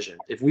our vision?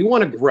 If we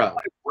want to grow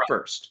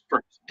FIRST,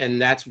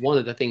 and that's one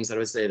of the things that I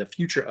would say the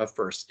future of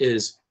FIRST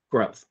is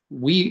growth.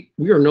 We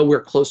are nowhere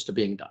close to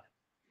being done.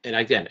 And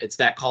again, it's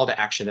that call to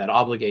action, that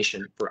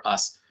obligation for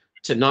us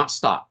to not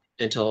stop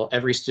until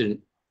every student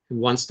who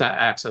wants to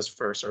access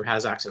FIRST or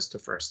has access to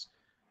FIRST.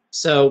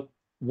 So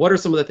what are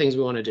some of the things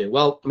we want to do?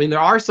 Well, I mean, there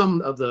are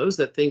some of those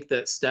that think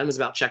that STEM is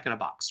about checking a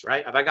box,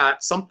 right? If I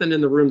got something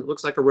in the room that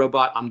looks like a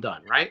robot, I'm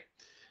done, right?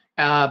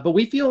 But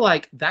we feel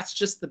like that's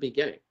just the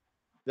beginning.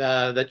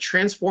 The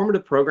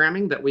transformative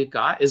programming that we've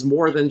got is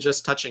more than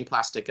just touching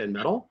plastic and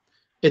metal.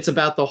 It's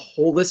about the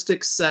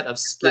holistic set of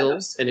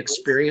skills and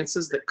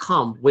experiences that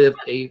come with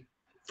a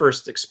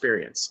FIRST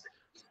experience.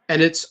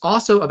 And it's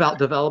also about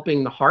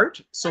developing the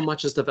heart so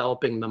much as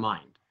developing the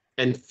mind.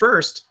 And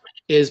FIRST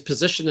is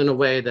positioned in a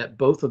way that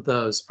both of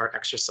those are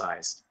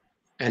exercised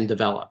and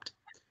developed.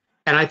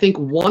 And I think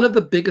one of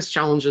the biggest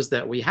challenges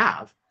that we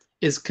have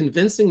is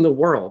convincing the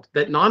world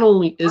that not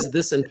only is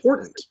this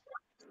important,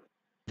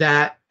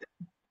 that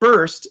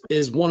FIRST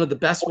is one of the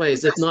best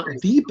ways, if not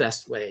the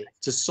best way,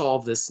 to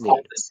solve this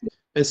need.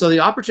 And so the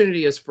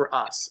opportunity is for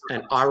us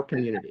and our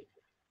community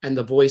and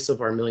the voice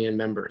of our 1 million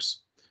members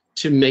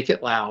to make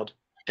it loud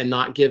and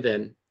not give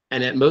in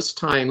and at most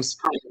times,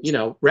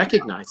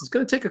 recognize it's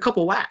going to take a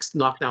couple whacks to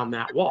knock down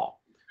that wall.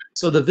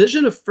 So the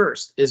vision of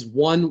FIRST is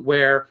one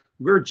where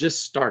we're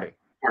just starting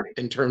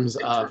in terms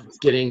of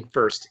getting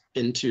FIRST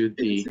into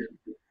the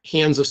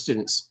hands of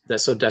students that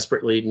so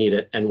desperately need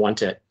it and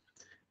want it.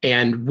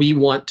 And we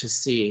want to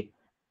see,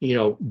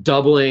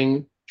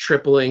 doubling,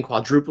 tripling,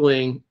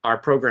 quadrupling our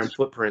program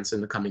footprints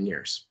in the coming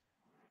years.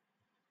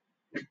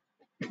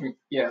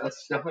 Yeah,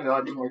 that's definitely a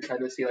lot more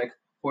excited to see like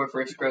where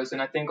FIRST grows,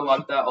 and I think a lot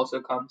of that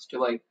also comes to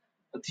like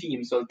a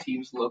team. So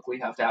teams locally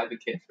have to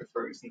advocate for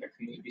FIRST in their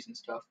communities and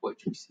stuff,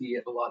 which we see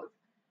a lot of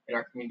in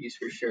our communities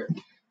for sure.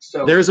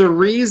 So there's a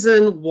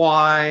reason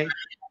why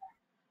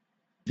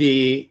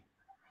the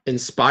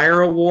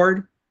Inspire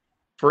Award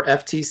for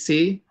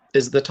FTC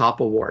is the top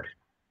award.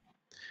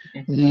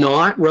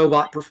 Not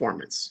robot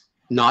performance,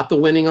 not the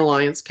winning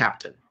alliance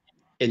captain.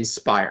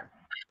 Inspire.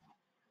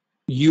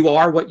 You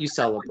are what you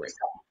celebrate.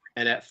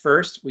 And at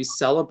FIRST, we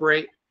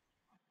celebrate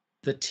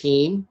the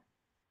team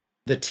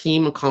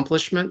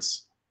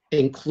accomplishments,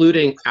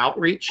 including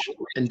outreach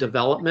and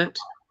development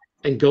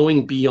and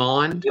going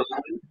beyond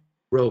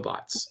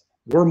robots.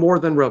 We're more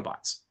than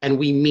robots, and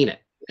we mean it.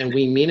 And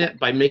we mean it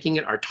by making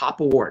it our top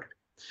award.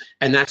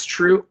 And that's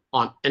true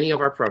on any of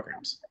our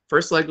programs.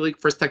 FIRST Leg League,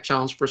 FIRST Tech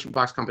Challenge, FIRST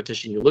Robotics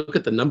Competition, you look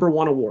at the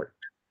 #1 award,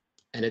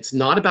 and it's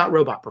not about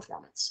robot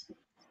performance.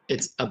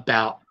 It's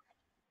about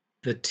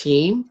the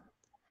team,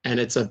 and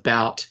it's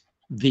about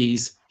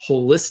these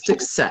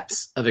holistic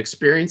sets of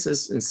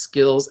experiences and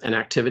skills and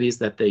activities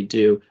that they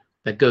do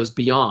that goes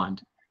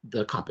beyond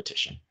the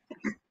competition.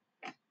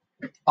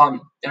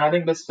 And I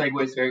think this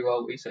segues very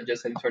well, Lisa,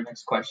 just into our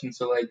next question.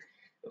 So like,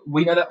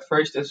 we know that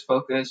FIRST is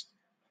focused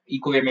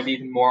equally or maybe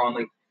even more on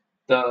like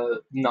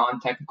the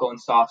non-technical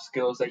and soft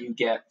skills that you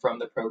get from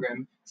the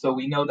program. So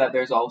we know that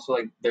there's also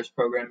like there's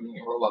programming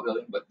and robot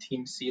building, but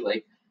teams see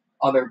like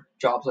other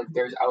jobs, like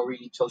there's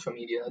outreach, social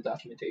media,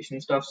 documentation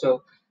and stuff.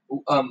 So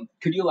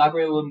could you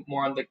elaborate a little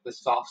more on like the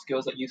soft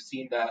skills that you've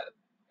seen that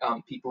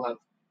people have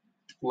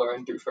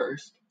learned through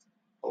FIRST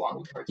along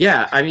with FIRST?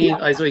 Yeah, I mean,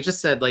 as we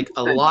just said, like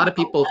a lot of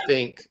people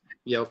think,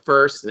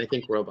 FIRST, and they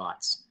think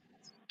robots.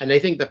 And they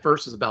think that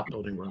FIRST is about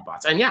building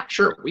robots. And yeah,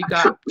 sure, we've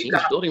got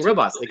teams building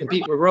robots. They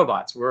compete with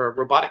robots. We're a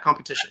robotic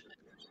competition.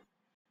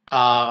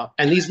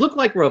 And these look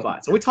like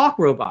robots. And we talk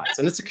robots.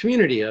 And it's a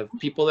community of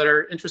people that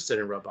are interested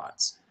in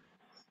robots.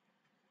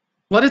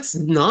 But it's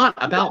not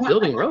about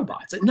building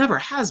robots. It never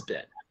has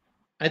been.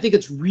 I think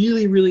it's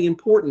really, really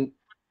important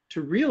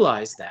to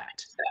realize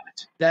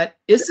that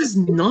this is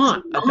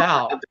not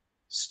about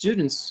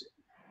students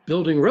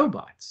building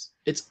robots.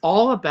 It's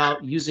all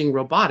about using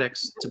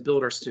robotics to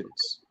build our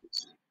students.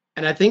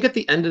 And I think at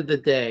the end of the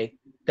day,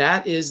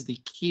 that is the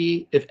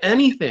key. If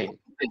anything,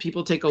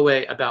 people take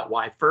away about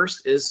why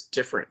FIRST is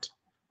different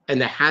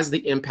and that has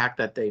the impact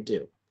that they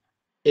do.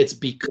 It's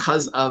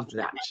because of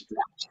that.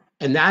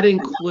 And that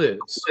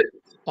includes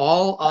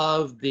all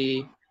of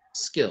the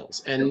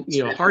skills and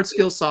hard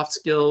skills, soft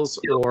skills,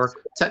 or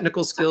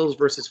technical skills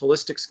versus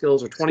holistic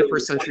skills or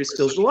 21st century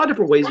skills. There's a lot of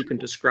different ways you can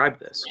describe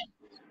this.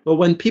 But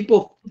when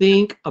people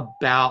think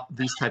about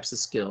these types of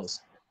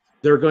skills,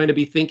 they're going to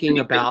be thinking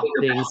about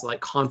things like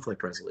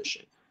conflict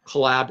resolution,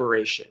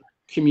 collaboration,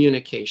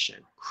 communication,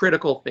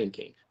 critical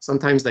thinking.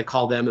 Sometimes they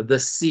call them the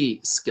C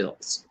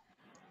skills.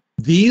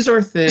 These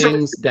are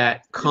things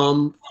that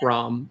come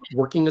from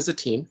working as a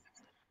team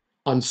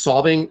on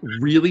solving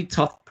really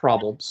tough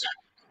problems,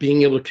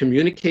 being able to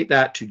communicate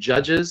that to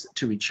judges,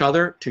 to each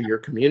other, to your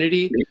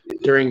community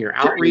during your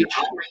outreach.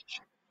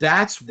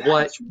 That's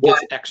what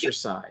gets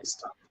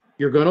exercised.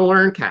 You're going to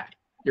learn CAD.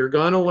 You're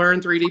going to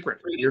learn 3D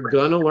printing. You're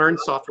going to learn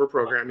software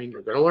programming.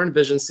 You're going to learn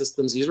vision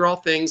systems. These are all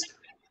things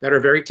that are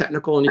very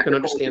technical, and you can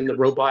understand the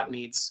robot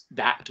needs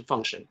that to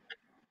function.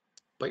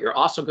 But you're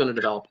also going to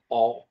develop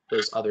all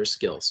those other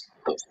skills.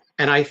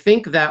 And I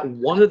think that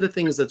one of the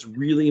things that's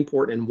really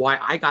important and why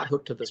I got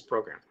hooked to this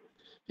program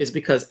is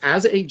because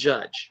as a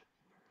judge,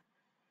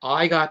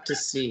 I got to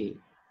see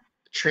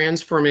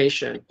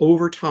transformation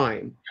over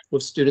time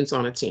with students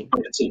on a team.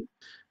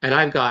 And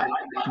I've got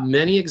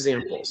many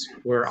examples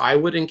where I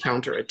would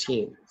encounter a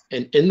team,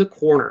 and in the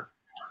corner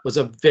was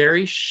a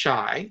very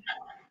shy,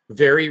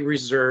 very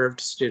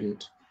reserved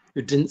student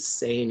who didn't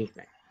say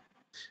anything.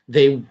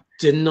 They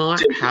did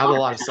not have a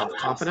lot of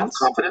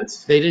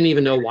self-confidence. They didn't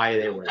even know why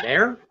they were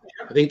there.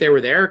 I think they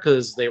were there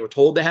because they were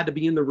told they had to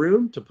be in the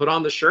room to put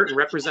on the shirt and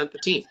represent the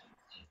team.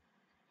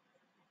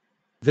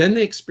 Then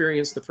they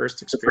experienced the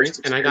FIRST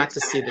experience, and I got to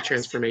see the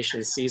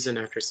transformation season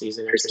after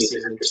season after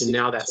season to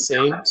now that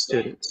same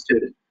student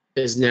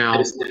is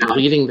now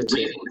leading the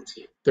team.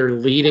 They're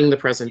leading the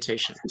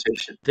presentation.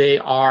 They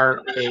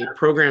are a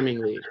programming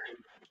lead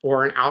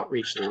or an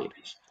outreach lead.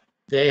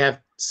 They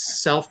have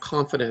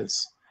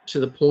self-confidence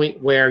to the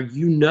point where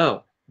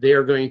they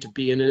are going to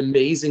be an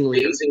amazing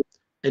leader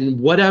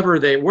and wherever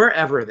they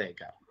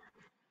go.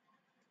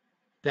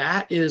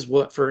 That is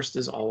what FIRST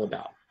is all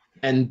about.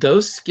 And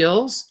those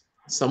skills,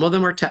 some of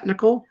them are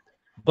technical,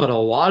 but a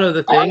lot of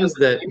the things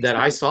that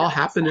I saw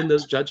happen in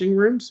those judging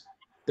rooms,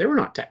 they were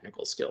not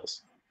technical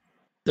skills.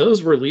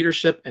 those were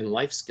leadership and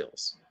life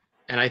skills.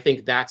 And I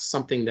think that's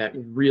something that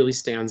really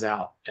stands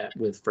out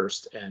with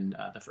FIRST and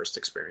the FIRST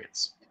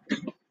experience.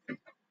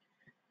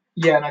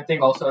 Yeah, and I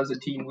think also as a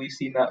team, we've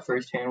seen that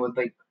firsthand with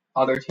like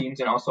other teams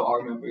and also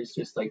our members,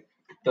 just like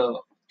the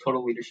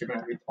total leadership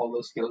and all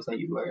those skills that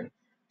you learn.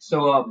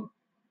 So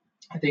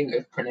I think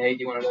if Pranay,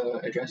 you wanted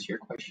to address your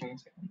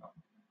questions.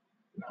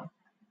 No.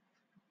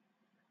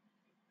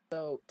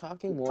 So,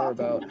 talking more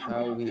about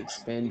how we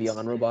expand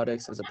beyond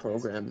robotics as a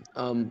program,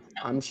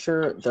 I'm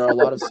sure there are a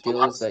lot of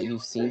skills that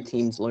you've seen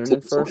teams learn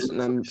in FIRST,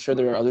 and I'm sure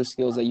there are other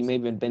skills that you may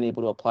have been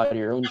able to apply to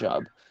your own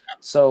job.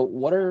 So,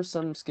 what are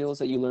some skills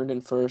that you learned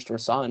in FIRST or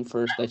saw in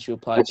FIRST that you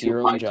applied to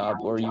your own job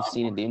or you've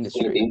seen in the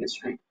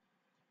industry?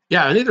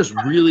 Yeah, I think there's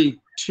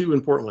really two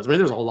important ones. I mean,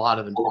 there's a lot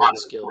of important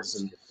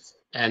skills,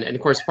 and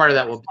of course, part of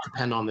that will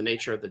depend on the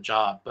nature of the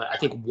job. But I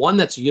think one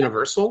that's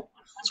universal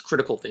is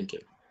critical thinking.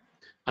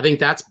 I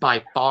think that's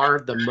by far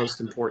the most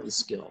important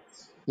skill.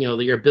 You know,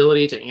 your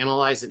ability to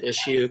analyze an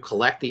issue,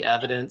 collect the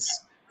evidence,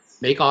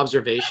 make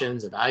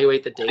observations,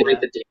 evaluate the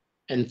data,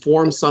 and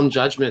form some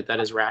judgment that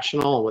is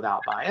rational and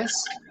without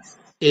bias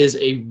is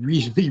a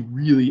really,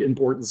 really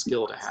important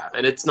skill to have.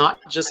 And it's not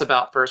just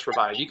about FIRST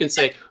robotics. You can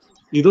say,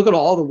 you look at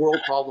all the world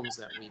problems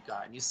that we've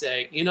got, and you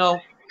say, you know,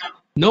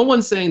 no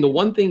one's saying the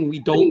one thing we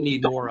don't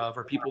need more of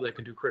are people that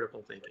can do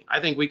critical thinking. I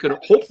think we could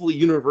hopefully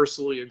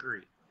universally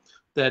agree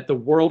that the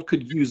world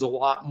could use a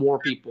lot more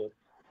people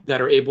that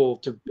are able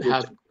to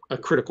have a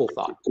critical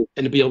thought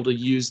and to be able to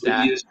use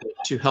that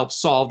to help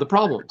solve the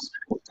problems.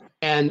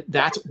 And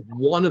that's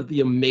one of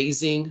the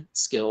amazing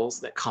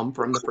skills that come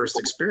from the FIRST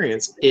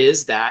experience,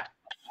 is that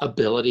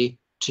ability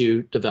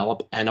to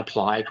develop and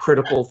apply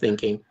critical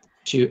thinking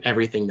to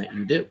everything that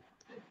you do.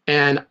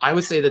 And I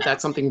would say that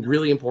that's something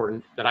really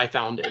important that I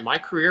found in my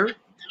career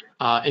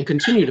and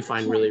continue to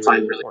find really,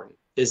 really important,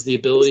 is the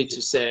ability to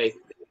say,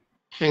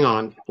 hang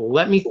on,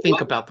 let me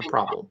think about the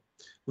problem.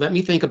 Let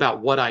me think about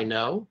what I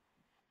know,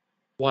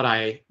 what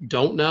I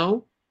don't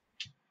know,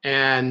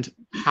 and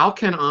how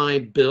can I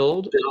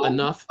build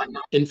enough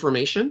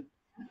information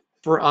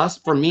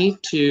for me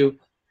to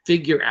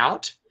figure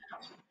out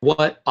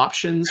what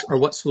options or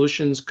what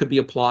solutions could be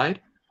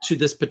applied to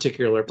this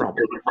particular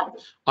problem.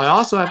 I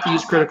also have to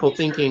use critical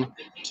thinking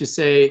to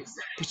say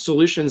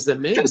solutions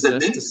that may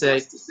exist, to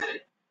say,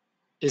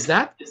 is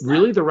that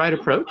really the right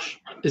approach?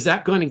 Is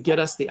that going to get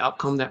us the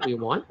outcome that we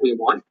want?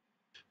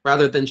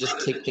 Rather than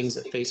just take things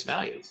at face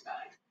value.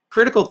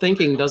 Critical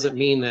thinking doesn't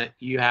mean that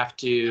you have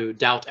to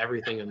doubt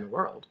everything in the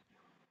world.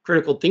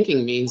 Critical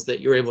thinking means that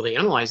you're able to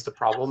analyze the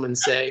problem and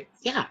say,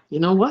 yeah, you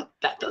know what?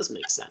 That does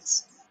make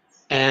sense.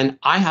 And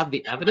I have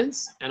the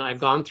evidence, and I've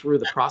gone through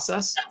the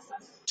process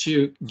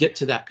to get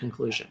to that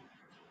conclusion.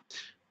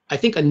 I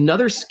think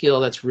another skill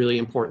that's really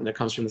important that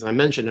comes from, as I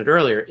mentioned it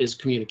earlier, is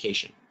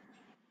communication.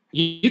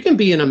 You can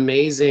be an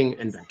amazing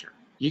inventor.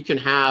 You can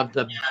have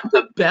the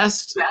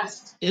best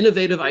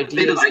innovative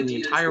ideas in the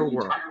entire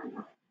world.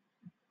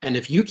 And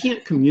if you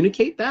can't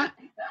communicate that,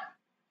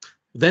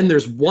 then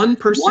there's one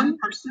person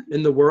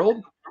in the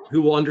world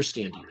who will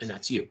understand you, and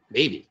that's you,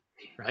 maybe,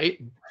 right?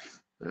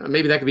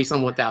 Maybe that could be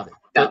somewhat doubted.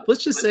 But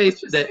let's just say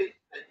that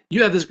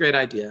you have this great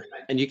idea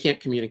and you can't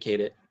communicate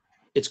it.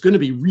 It's going to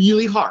be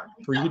really hard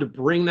for you to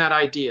bring that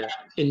idea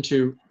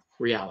into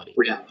reality.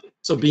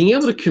 So being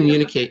able to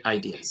communicate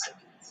ideas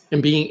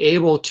and being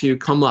able to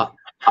come up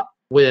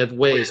with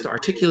ways to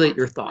articulate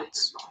your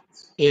thoughts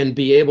and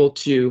be able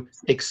to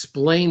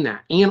explain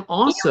that and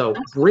also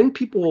bring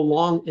people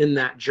along in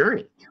that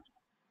journey.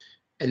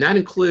 And that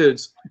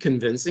includes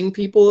convincing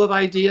people of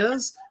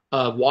ideas,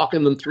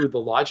 walking them through the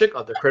logic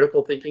of the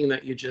critical thinking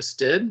that you just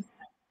did,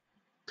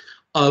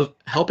 of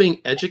helping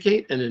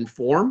educate and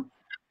inform.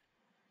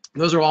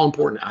 Those are all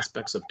important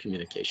aspects of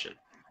communication.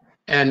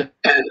 And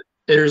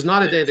there's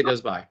not a day that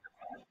goes by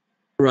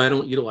where I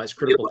don't utilize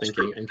critical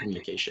thinking and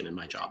communication in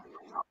my job.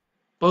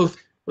 Both,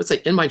 let's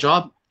say, in my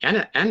job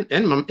and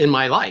in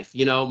my life,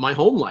 you know, my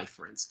home life,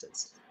 for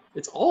instance.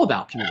 It's all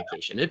about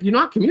communication. If you're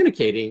not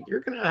communicating,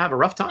 you're going to have a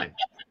rough time.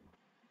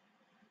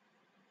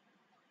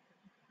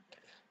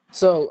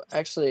 So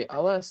actually,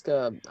 I'll ask,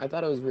 I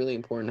thought it was really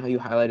important how you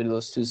highlighted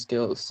those two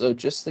skills. So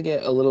just to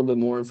get a little bit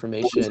more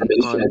information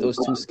on those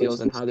two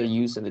skills and how they're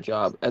used in the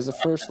job. As a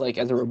first, like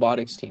as a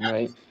robotics team,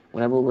 right?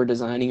 Whenever we're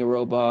designing a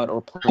robot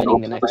or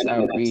planning the next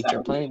outreach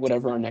or planning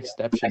whatever our next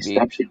step should be,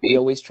 we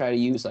always try to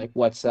use like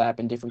WhatsApp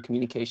and different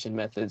communication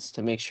methods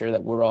to make sure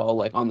that we're all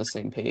like on the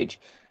same page.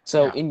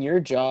 So in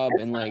your job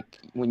and like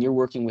when you're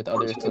working with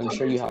others, because I'm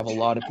sure you have a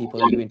lot of people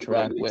that you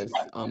interact with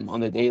on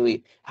the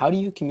daily, how do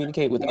you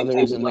communicate with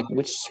others and like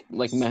which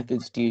like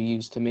methods do you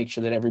use to make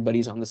sure that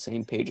everybody's on the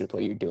same page with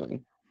what you're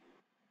doing?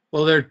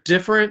 Well, they're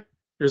different.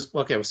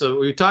 Okay, so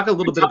we talk a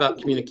little bit about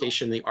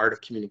communication, the art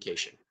of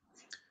communication.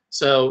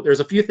 So there's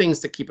a few things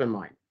to keep in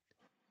mind.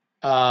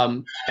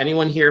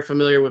 Anyone here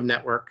familiar with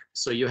network?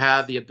 So you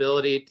have the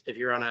ability, if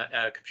you're on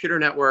a computer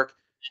network,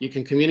 you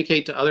can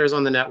communicate to others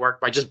on the network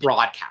by just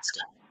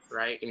broadcasting,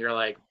 right? And you're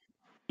like,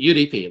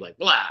 UDP, like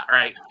blah,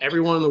 right?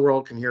 Everyone in the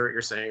world can hear what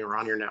you're saying or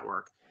on your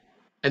network.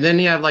 And then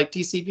you have like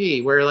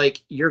TCP, where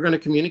like you're going to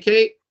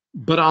communicate,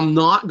 but I'm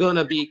not going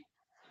to be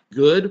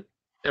good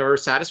or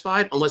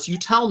satisfied unless you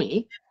tell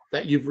me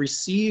that you've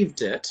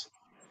received it.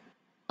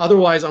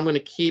 Otherwise, I'm going to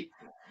keep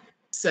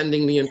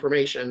sending the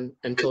information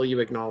until you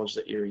acknowledge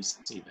that you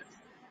receive it.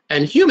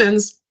 And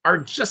humans are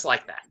just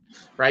like that,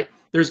 right?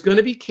 There's going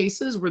to be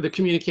cases where the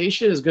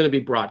communication is going to be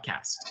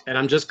broadcast, and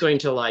I'm just going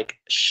to like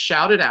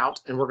shout it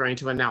out, and we're going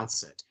to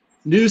announce it.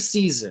 New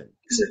season,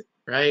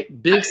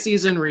 right? Big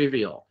season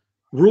reveal.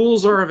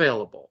 Rules are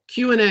available.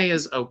 Q&A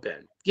is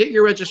open. Get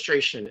your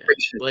registration in.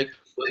 Like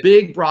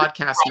big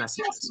broadcast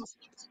messages.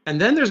 And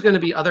then there's going to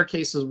be other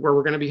cases where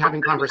we're going to be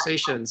having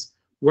conversations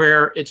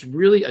where it's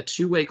really a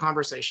two-way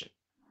conversation,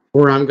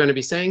 where I'm going to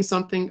be saying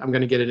something, I'm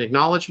going to get an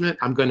acknowledgement,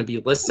 I'm going to be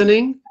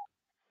listening,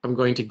 I'm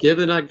going to give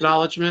an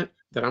acknowledgement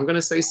that I'm going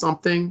to say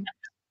something,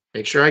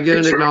 make sure I get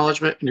an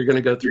acknowledgement, and you're going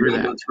to go through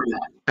that.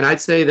 And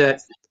I'd say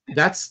that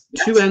that's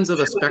two ends of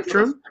a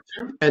spectrum,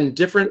 and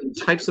different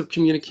types of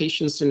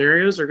communication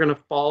scenarios are going to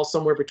fall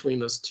somewhere between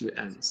those two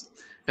ends.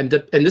 And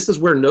this is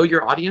where know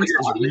your audience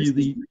is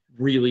really,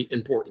 really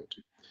important.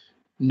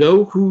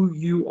 Know who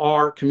you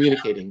are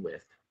communicating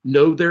with.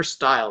 Know their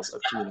styles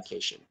of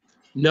communication.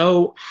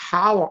 Know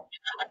how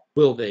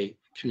will they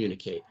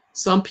communicate.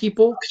 Some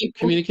people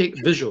communicate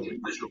visually.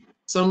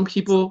 Some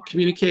people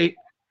communicate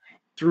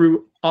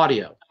through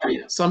audio.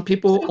 Some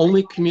people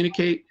only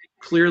communicate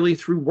clearly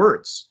through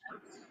words.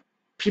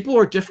 People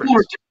are different.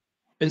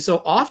 And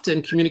so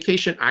often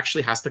communication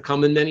actually has to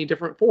come in many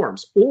different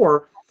forms,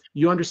 or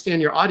you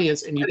understand your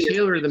audience and you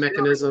tailor the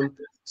mechanism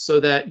so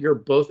that you're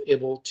both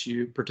able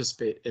to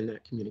participate in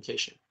that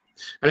communication.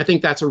 And I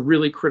think that's a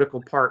really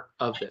critical part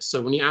of this.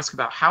 So when you ask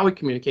about how we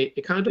communicate,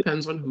 it kind of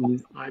depends on who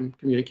I'm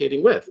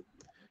communicating with.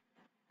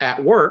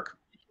 At work,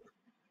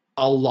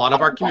 a lot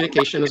of our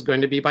communication is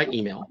going to be by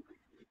email.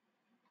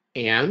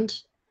 And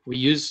we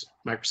use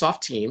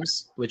Microsoft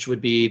Teams, which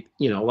would be,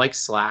 like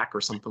Slack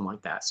or something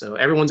like that. So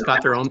everyone's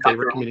got their own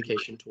favorite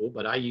communication tool,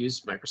 but I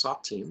use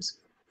Microsoft Teams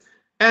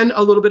and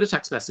a little bit of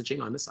text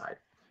messaging on the side.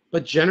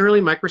 But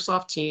generally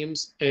Microsoft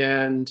Teams,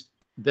 and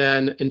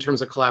then in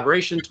terms of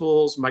collaboration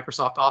tools,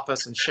 Microsoft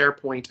Office and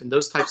SharePoint and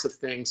those types of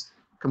things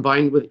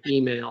combined with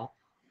email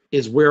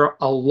is where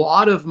a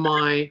lot of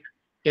my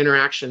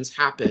interactions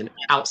happen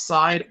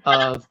outside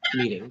of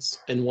meetings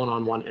and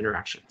one-on-one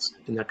interactions.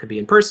 And that could be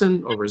in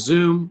person, over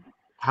Zoom,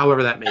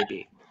 however that may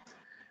be.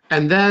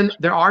 And then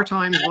there are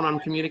times when I'm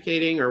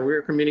communicating, or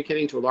we're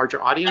communicating to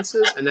larger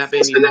audiences, and that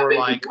may be more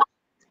like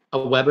a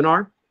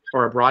webinar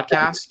or a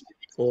broadcast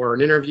or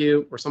an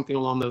interview or something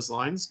along those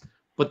lines.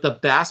 But the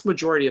vast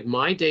majority of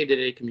my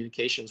day-to-day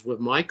communications with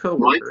my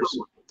coworkers,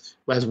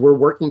 as we're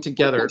working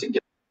together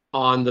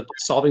on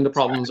solving the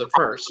problems at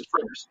first,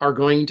 are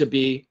going to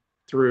be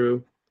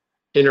through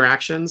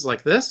interactions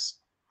like this,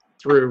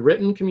 through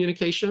written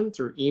communication,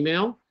 through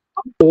email,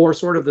 or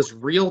sort of this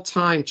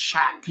real-time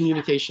chat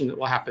communication that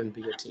will happen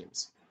via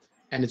Teams.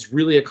 And it's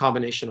really a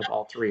combination of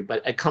all three.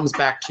 But it comes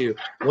back to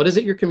what is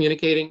it you're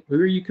communicating, who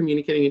are you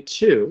communicating it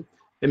to,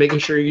 and making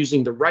sure you're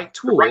using the right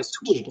tools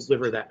to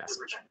deliver that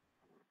message.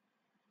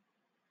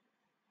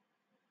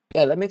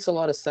 Yeah, that makes a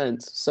lot of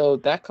sense. So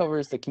that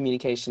covers the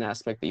communication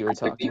aspect that you were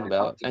talking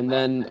about. And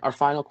then our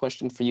final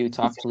question for you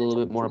talks a little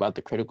bit more about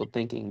the critical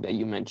thinking that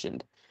you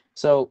mentioned.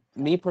 So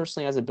me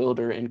personally, as a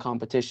builder in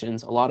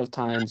competitions, a lot of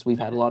times we've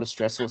had a lot of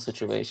stressful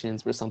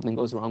situations where something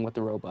goes wrong with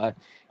the robot,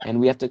 and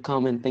we have to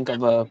come and think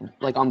of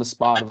on the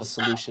spot of a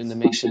solution to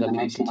make sure that we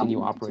can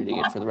continue operating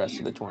it for the rest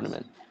of the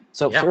tournament.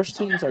 So first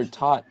teams are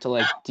taught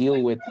to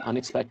deal with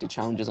unexpected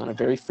challenges on a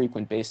very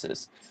frequent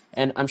basis.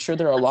 And I'm sure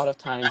there are a lot of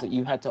times that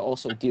you had to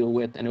also deal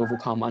with and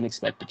overcome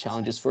unexpected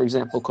challenges, for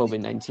example,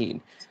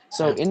 COVID-19.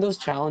 So in those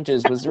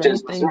challenges, was there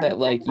anything that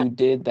you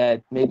did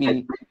that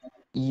maybe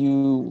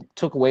you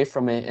took away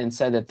from it and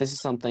said that this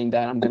is something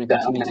that I'm going to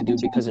continue to do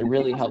because it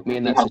really helped me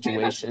in that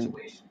situation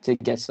to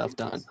get stuff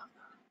done?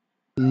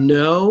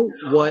 Know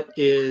what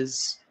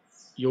is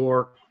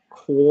your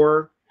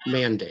core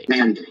mandate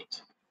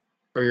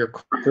or your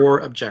core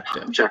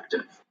objective.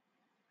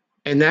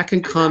 And that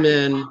can come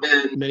in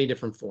many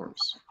different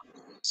forms.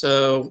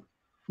 So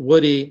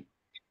Woody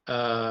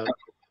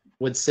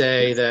would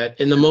say that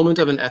in the moment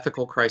of an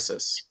ethical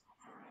crisis,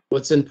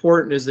 what's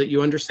important is that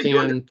you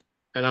understand,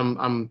 and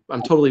I'm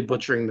totally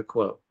butchering the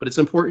quote, but it's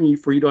important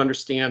for you to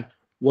understand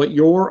what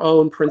your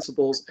own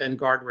principles and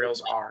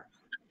guardrails are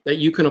that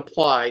you can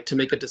apply to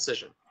make a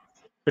decision,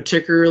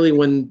 particularly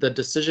when the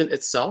decision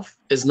itself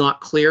is not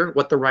clear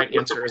what the right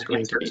answer is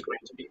going to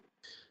be.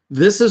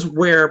 This is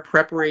where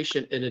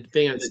preparation in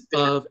advance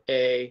of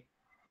a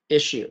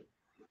issue,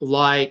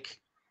 like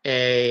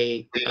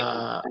an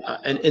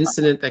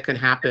incident that can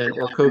happen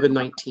or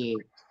COVID-19,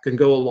 can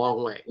go a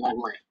long way.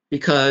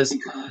 Because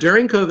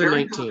during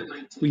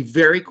COVID-19, we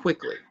very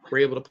quickly were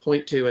able to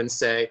point to and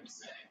say,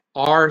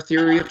 our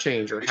theory of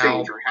change, or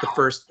how the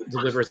first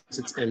delivers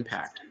its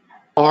impact,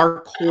 our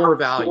core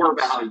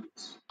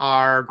values,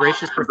 our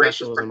gracious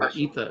professionalism, our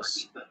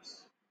ethos,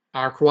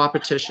 our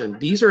coopetition,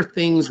 these are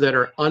things that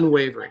are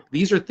unwavering.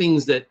 These are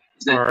things that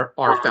are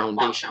our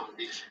foundation.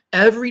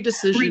 Every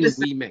decision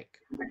we make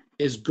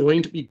is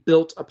going to be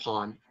built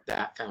upon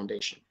that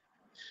foundation.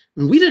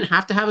 And we didn't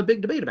have to have a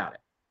big debate about it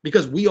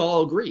because we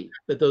all agree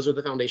that those are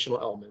the foundational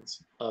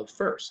elements of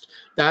FIRST.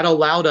 That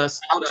allowed us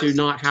to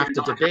not have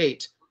to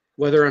debate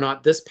whether or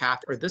not this path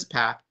or this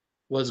path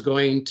was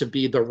going to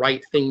be the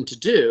right thing to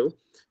do,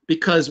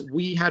 because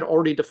we had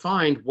already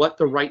defined what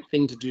the right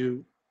thing to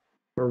do,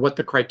 or what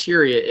the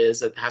criteria is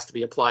that has to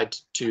be applied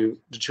to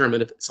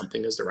determine if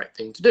something is the right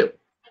thing to do.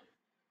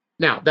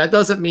 Now, that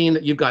doesn't mean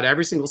that you've got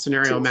every single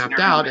scenario mapped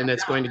out and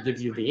it's going to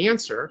give you the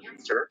answer.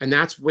 And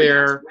that's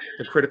where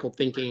the critical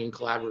thinking and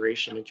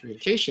collaboration and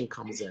communication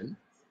comes in,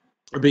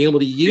 or being able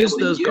to use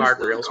those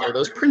guardrails or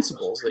those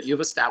principles that you've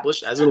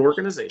established as an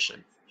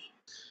organization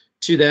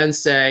to then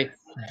say,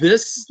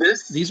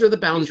 these are the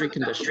boundary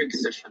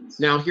conditions.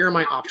 Now, here are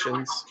my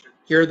options.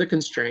 Here are the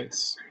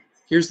constraints.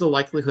 Here's the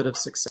likelihood of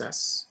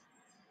success.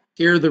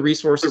 Here are the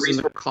resources and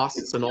the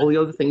costs and all the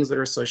other things that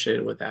are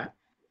associated with that.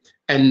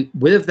 And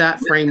with that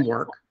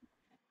framework,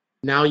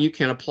 now you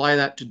can apply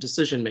that to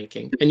decision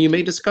making. And you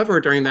may discover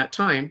during that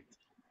time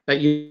that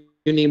you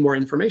need more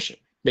information.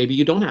 Maybe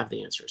you don't have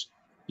the answers.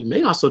 You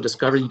may also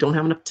discover you don't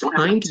have enough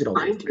time to get all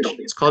the information.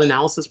 It's called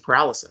analysis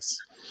paralysis.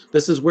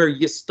 This is where you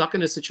get stuck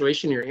in a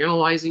situation, you're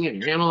analyzing it,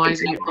 you're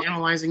analyzing it, you're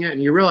analyzing it,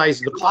 and you realize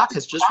the clock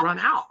has just run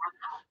out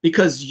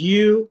because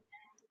you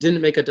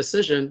didn't make a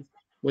decision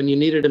when you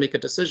needed to make a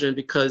decision,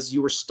 because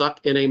you were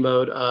stuck in a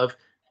mode of,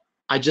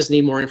 I just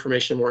need more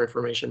information, more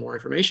information, more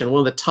information. One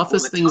of the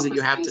toughest things that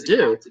you have to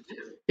do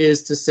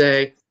is to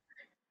say,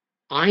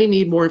 I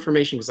need more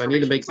information because I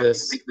need to make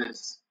this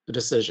a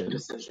decision,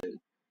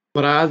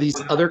 but I have these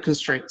other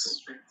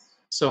constraints.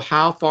 So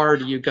how far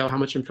do you go? How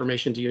much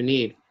information do you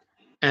need?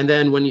 And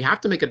then when you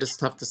have to make a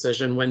tough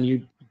decision, when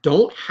you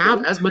don't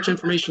have as much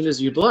information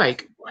as you'd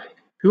like,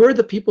 who are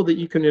the people that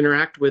you can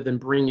interact with and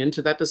bring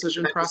into that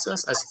decision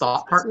process as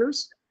thought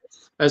partners,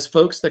 as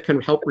folks that can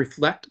help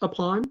reflect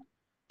upon,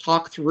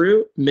 talk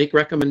through, make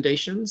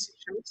recommendations?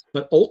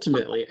 But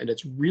ultimately, and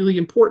it's really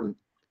important,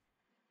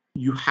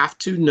 you have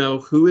to know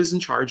who is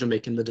in charge of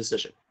making the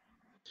decision.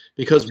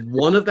 Because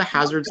one of the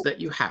hazards that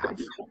you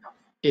have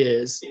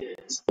is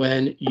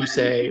when you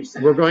say,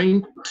 we're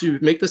going to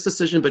make this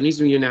decision, but it needs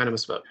to be a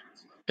unanimous vote.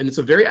 And it's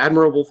a very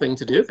admirable thing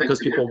to do because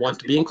people want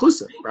to be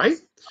inclusive, right?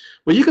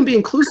 Well, you can be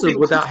inclusive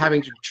without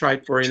having to try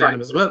for a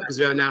unanimous vote, because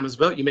if you have a unanimous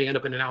vote, you may end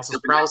up in analysis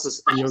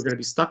paralysis and you're going to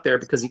be stuck there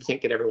because you can't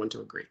get everyone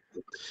to agree.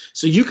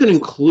 So you can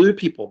include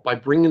people by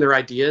bringing their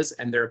ideas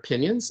and their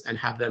opinions and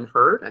have them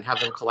heard and have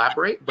them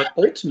collaborate. But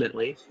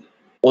ultimately,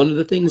 one of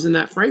the things in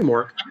that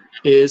framework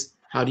is,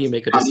 how do you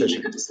make a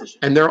decision?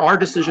 And there are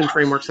decision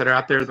frameworks that are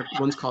out there. The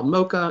one's called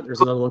MOCA.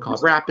 There's another one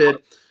called RAPID.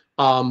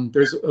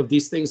 There's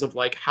these things of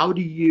like, how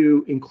do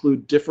you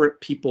include different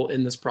people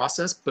in this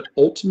process? But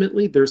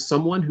ultimately, there's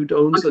someone who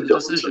owns the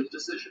decision.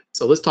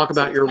 So let's talk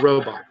about your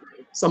robot.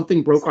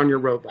 Something broke on your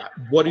robot.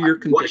 What are your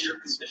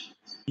conditions?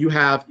 You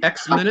have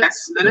X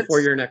minutes before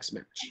your next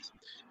match.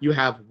 You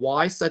have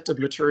Y set of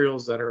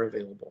materials that are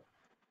available.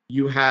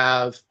 You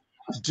have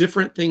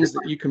different things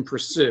that you can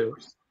pursue.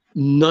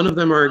 None of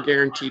them are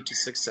guaranteed to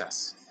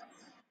success.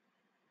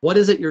 What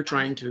is it you're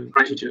trying to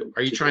do?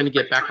 Are you trying to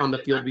get back on the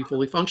field, be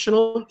fully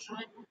functional?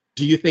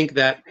 Do you think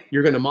that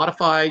you're going to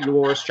modify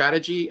your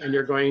strategy and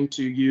you're going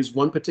to use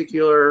one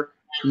particular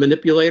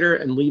manipulator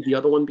and leave the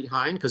other one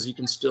behind because you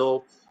can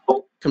still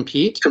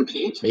compete?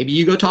 Maybe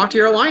you go talk to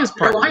your alliance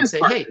partner and say,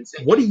 hey,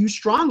 what are you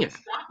strong at?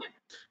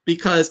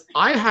 Because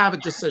I have a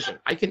decision.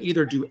 I can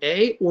either do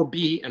A or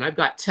B, and I've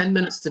got 10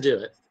 minutes to do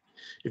it.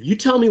 If you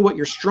tell me what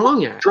you're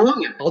strong at,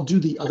 I'll do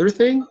the other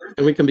thing,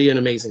 and we can be an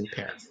amazing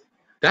pair.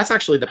 That's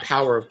actually the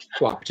power of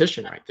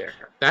coopetition right there.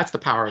 That's the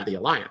power of the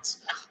alliance.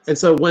 And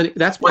so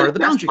that's part of the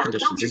boundary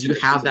conditions, is you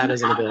have that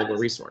as an available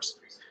resource.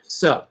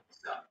 So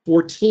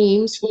for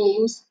teams,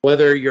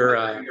 whether you're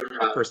a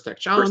First Tech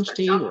Challenge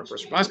team or a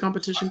First Prize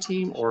competition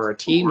team or a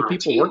team of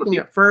people working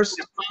at First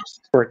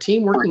or a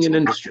team working in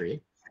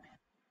industry,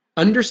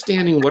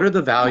 understanding what are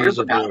the values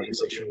of your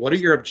organization, what are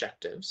your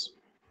objectives,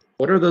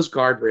 what are those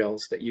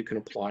guardrails that you can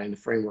apply and the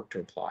framework to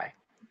apply?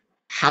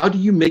 How do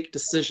you make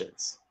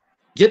decisions?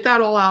 Get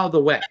that all out of the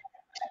way,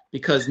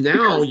 because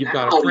now you've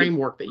got a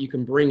framework that you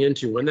can bring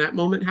into when that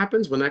moment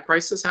happens, when that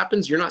crisis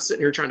happens. You're not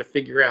sitting here trying to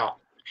figure out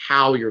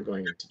how you're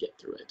going to get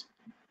through it.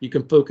 You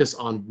can focus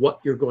on what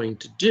you're going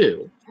to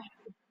do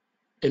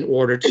in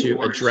order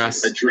to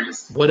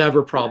address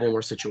whatever problem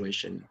or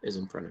situation is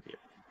in front of you.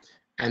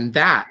 And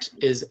that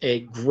is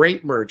a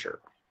great merger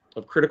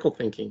of critical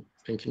thinking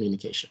and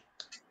communication.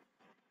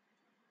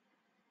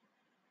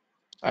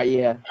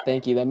 Yeah,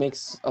 thank you. That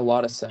makes a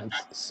lot of sense.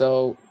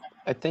 So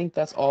I think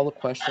that's all the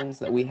questions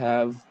that we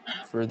have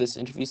for this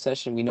interview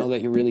session. We know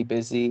that you're really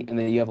busy and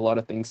that you have a lot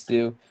of things to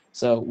do.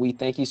 So we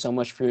thank you so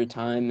much for your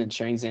time and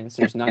sharing these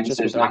answers, not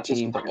just with our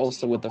team, but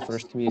also with the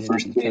first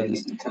community,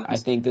 because I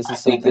think this is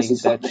something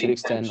that should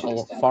extend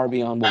far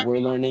beyond what we're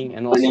learning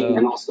and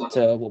also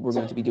to what we're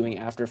going to be doing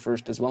after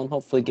first as well, and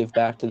hopefully give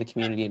back to the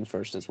community in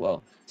first as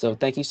well. So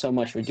thank you so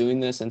much for doing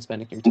this and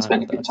spending your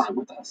time with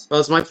us. Well,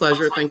 it's my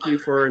pleasure. Thank you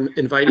for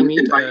inviting me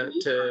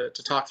to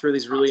talk through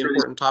these really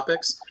important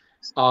topics.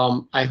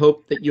 I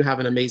hope that you have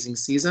an amazing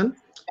season,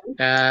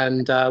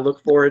 and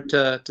look forward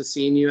to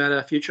seeing you at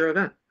a future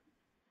event.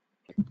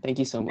 Thank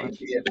you so much.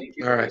 Thank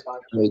you All right.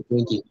 Great,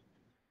 thank you.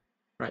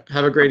 All right.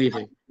 Have a great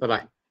evening.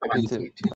 Bye-bye. You too.